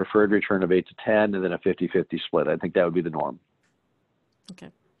to be a preferred return of 8 to 10 and then a 50-50 split. I think that would be the norm. Okay.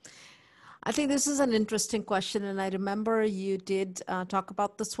 I think this is an interesting question, and I remember you did talk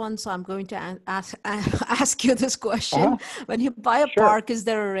about this one, so I'm going to ask you this question. When you buy a park, is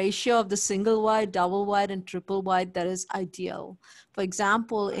there a ratio of the single wide, double wide, and triple wide that is ideal? For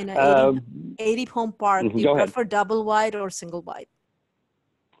example, in an 80 home park, do you prefer double wide or single wide?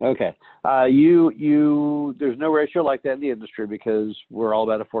 Okay. There's no ratio like that in the industry because we're all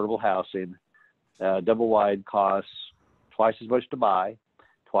about affordable housing. Double wide costs twice as much to buy,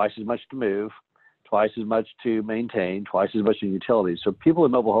 twice as much to move, twice as much to maintain, twice as much in utilities. So people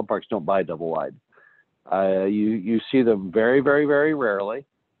in mobile home parks don't buy double wide. You see them very, very, very rarely.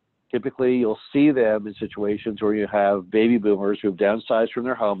 Typically, you'll see them in situations where you have baby boomers who've downsized from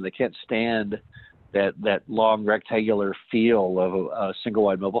their home. And they can't stand that long rectangular feel of a single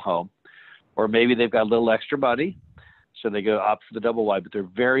wide mobile home. Or maybe they've got a little extra money, so they go opt for the double wide, but they're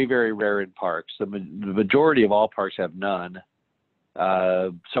very, very rare in parks. The majority of all parks have none.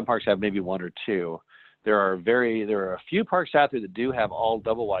 Some parks have maybe one or two. There are a few parks out there that do have all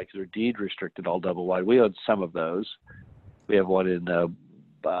double wide because they're deed restricted all double wide. We own some of those. We have one in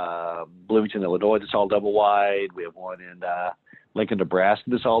Bloomington, Illinois that's all double wide. We have one in Lincoln, Nebraska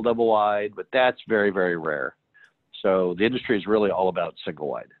that's all double wide, but that's very, very rare. So the industry is really all about single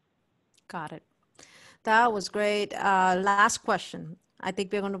wide. Got it. That was great. Last question. I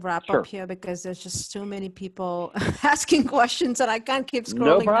think we're going to wrap up here because there's just too many people asking questions and I can't keep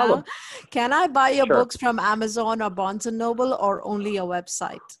scrolling. No problem. Now. Can I buy your books from Amazon or Barnes & Noble or only a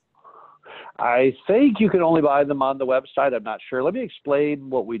website? I think you can only buy them on the website. I'm not sure. Let me explain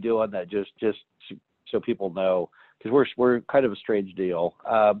what we do on that just so people know, because we're kind of a strange deal.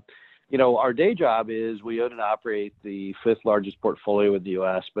 Our day job is we own and operate the 5th largest portfolio in the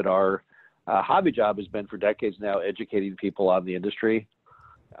U.S., but our hobby job has been for decades now educating people on the industry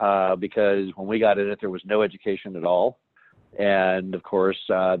because when we got in it, there was no education at all. And of course,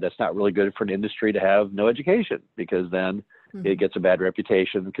 that's not really good for an industry to have no education because then it gets a bad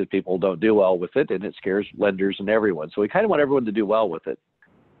reputation because people don't do well with it and it scares lenders and everyone. So we kind of want everyone to do well with it.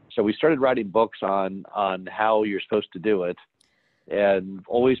 So we started writing books on how you're supposed to do it and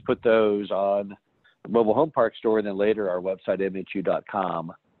always put those on the Mobile Home Park Store and then later our website,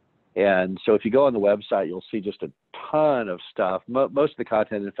 mhu.com. And so if you go on the website, you'll see just a ton of stuff. Most of the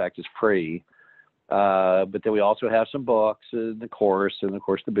content, in fact, is free. But then we also have some books and the course and, of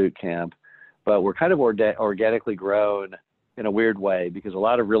course, the boot camp. But we're kind of organically grown in a weird way because a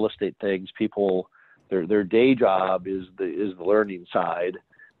lot of real estate things, people, their day job is the learning side.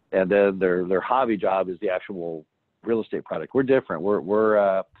 And then their hobby job is the actual real estate product. We're different.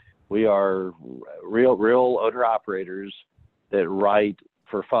 We are real owner operators that write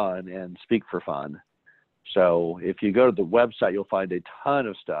for fun and speak for fun. So if you go to the website, you'll find a ton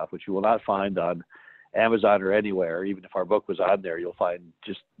of stuff, which you will not find on Amazon or anywhere. Even if our book was on there, you'll find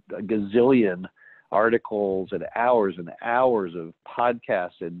just a gazillion articles and hours of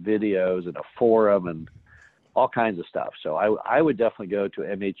podcasts and videos and a forum and all kinds of stuff. So I would definitely go to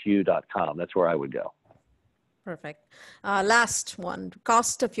mhu.com. That's where I would go. Perfect. Last one,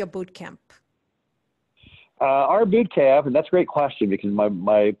 cost of your boot camp. Our boot camp, and that's a great question because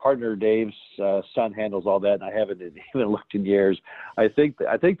my partner Dave's son handles all that, and I haven't even looked in years. I think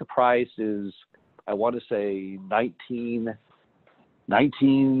the price is, I want to say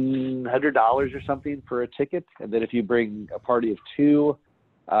 $1,900 or something for a ticket, and then if you bring a party of 2,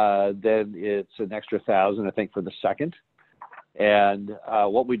 then it's an extra $1,000, I think, for the second. And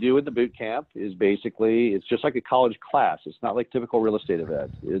what we do in the boot camp is basically it's just like a college class. It's not like a typical real estate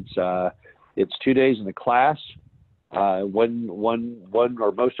event. It's 2 days in the class, one or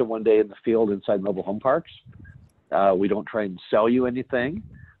most of one day in the field inside mobile home parks. We don't try and sell you anything.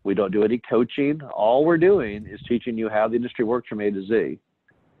 We don't do any coaching. All we're doing is teaching you how the industry works from A to Z.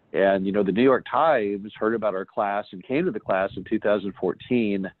 And, you know, the New York Times heard about our class and came to the class in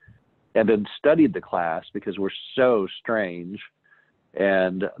 2014 and then studied the class because we're so strange.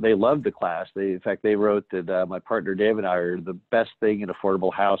 And they loved the class. In fact, they wrote that my partner Dave and I are the best thing in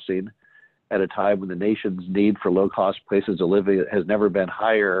affordable housing at a time when the nation's need for low-cost places to live has never been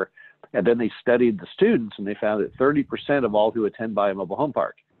higher. And then they studied the students, and they found that 30% of all who attend buy a mobile home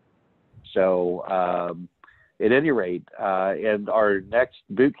park. So at any rate, and our next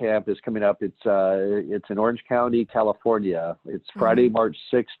boot camp is coming up. It's in Orange County, California. It's Friday, March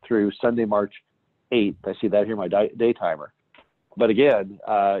 6th through Sunday, March 8th. I see that here, my day timer. But again,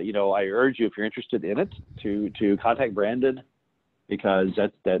 you know, I urge you, if you're interested in it, to contact Brandon, because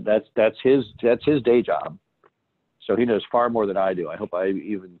that's his day job. So he knows far more than I do. I hope I'm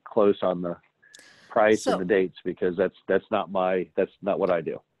even close on the price and the dates, because that's not what I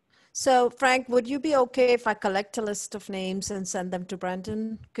do. So Frank, would you be okay if I collect a list of names and send them to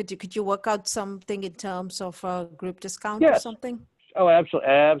Brandon? Could you work out something in terms of a group discount or something? Oh,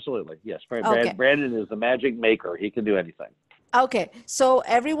 absolutely. Yes. Okay. Brandon is the magic maker. He can do anything. Okay, so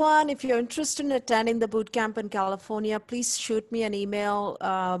everyone, if you're interested in attending the boot camp in California, please shoot me an email.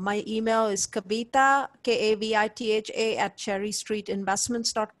 My email is Kavitha, Kavitha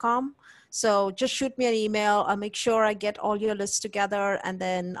 @cherrystreetinvestments.com. So just shoot me an email. I'll make sure I get all your lists together, and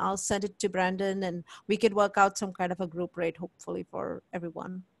then I'll send it to Brandon, and we could work out some kind of a group rate, hopefully, for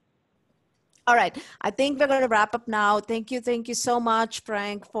everyone. All right, I think we're going to wrap up now. Thank you so much,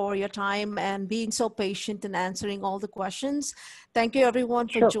 Frank, for your time and being so patient and answering all the questions. Thank you, everyone,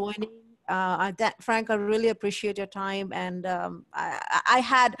 for joining. Frank, I really appreciate your time. And I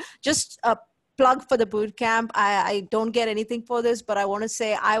had just a plug for the boot camp. I don't get anything for this, but I want to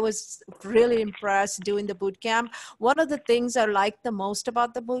say I was really impressed doing the boot camp. One of the things I like the most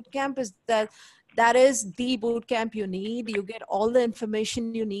about the boot camp is that is the boot camp you need. You get all the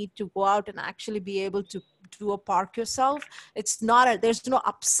information you need to go out and actually be able to do a park yourself. It's not there's no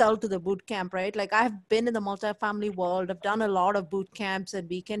upsell to the boot camp, right? Like, I've been in the multifamily world. I've done a lot of boot camps and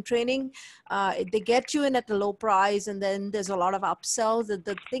weekend training. They get you in at a low price, and then there's a lot of upsells.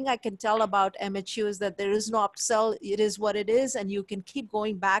 The thing I can tell about MHU is that there is no upsell. It is what it is, and you can keep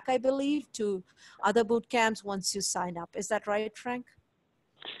going back, I believe, to other boot camps once you sign up. Is that right, Frank?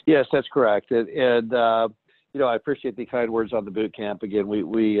 Yes, that's correct. And you know, I appreciate the kind words on the boot camp. Again,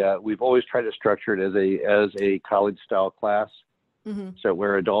 we've always tried to structure it as a college style class, so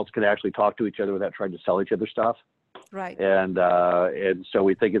where adults can actually talk to each other without trying to sell each other stuff. Right. And so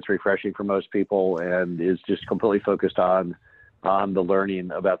we think it's refreshing for most people, and is just completely focused on the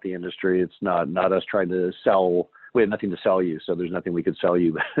learning about the industry. It's not us trying to sell. We have nothing to sell you, so there's nothing we could sell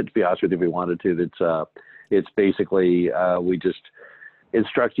you. To be honest with you, if we wanted to, it's basically we just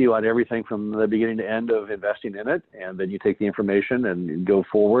instruct you on everything from the beginning to end of investing in it, and then you take the information and go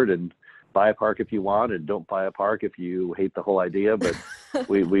forward and buy a park if you want, and don't buy a park if you hate the whole idea. But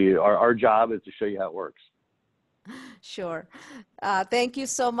our job is to show you how it works. Sure. Thank you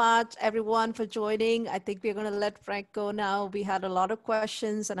so much, everyone, for joining. I think we're going to let Frank go now. We had a lot of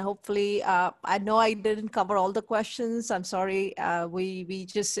questions, and hopefully, I know I didn't cover all the questions. I'm sorry. We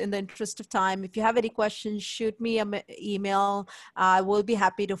just, in the interest of time, if you have any questions, shoot me an email. I will be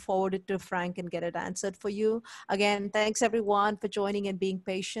happy to forward it to Frank and get it answered for you. Again, thanks, everyone, for joining and being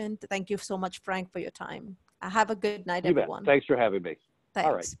patient. Thank you so much, Frank, for your time. Have a good night, everyone. Thanks for having me. Thanks.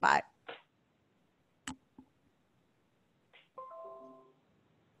 All right. Bye.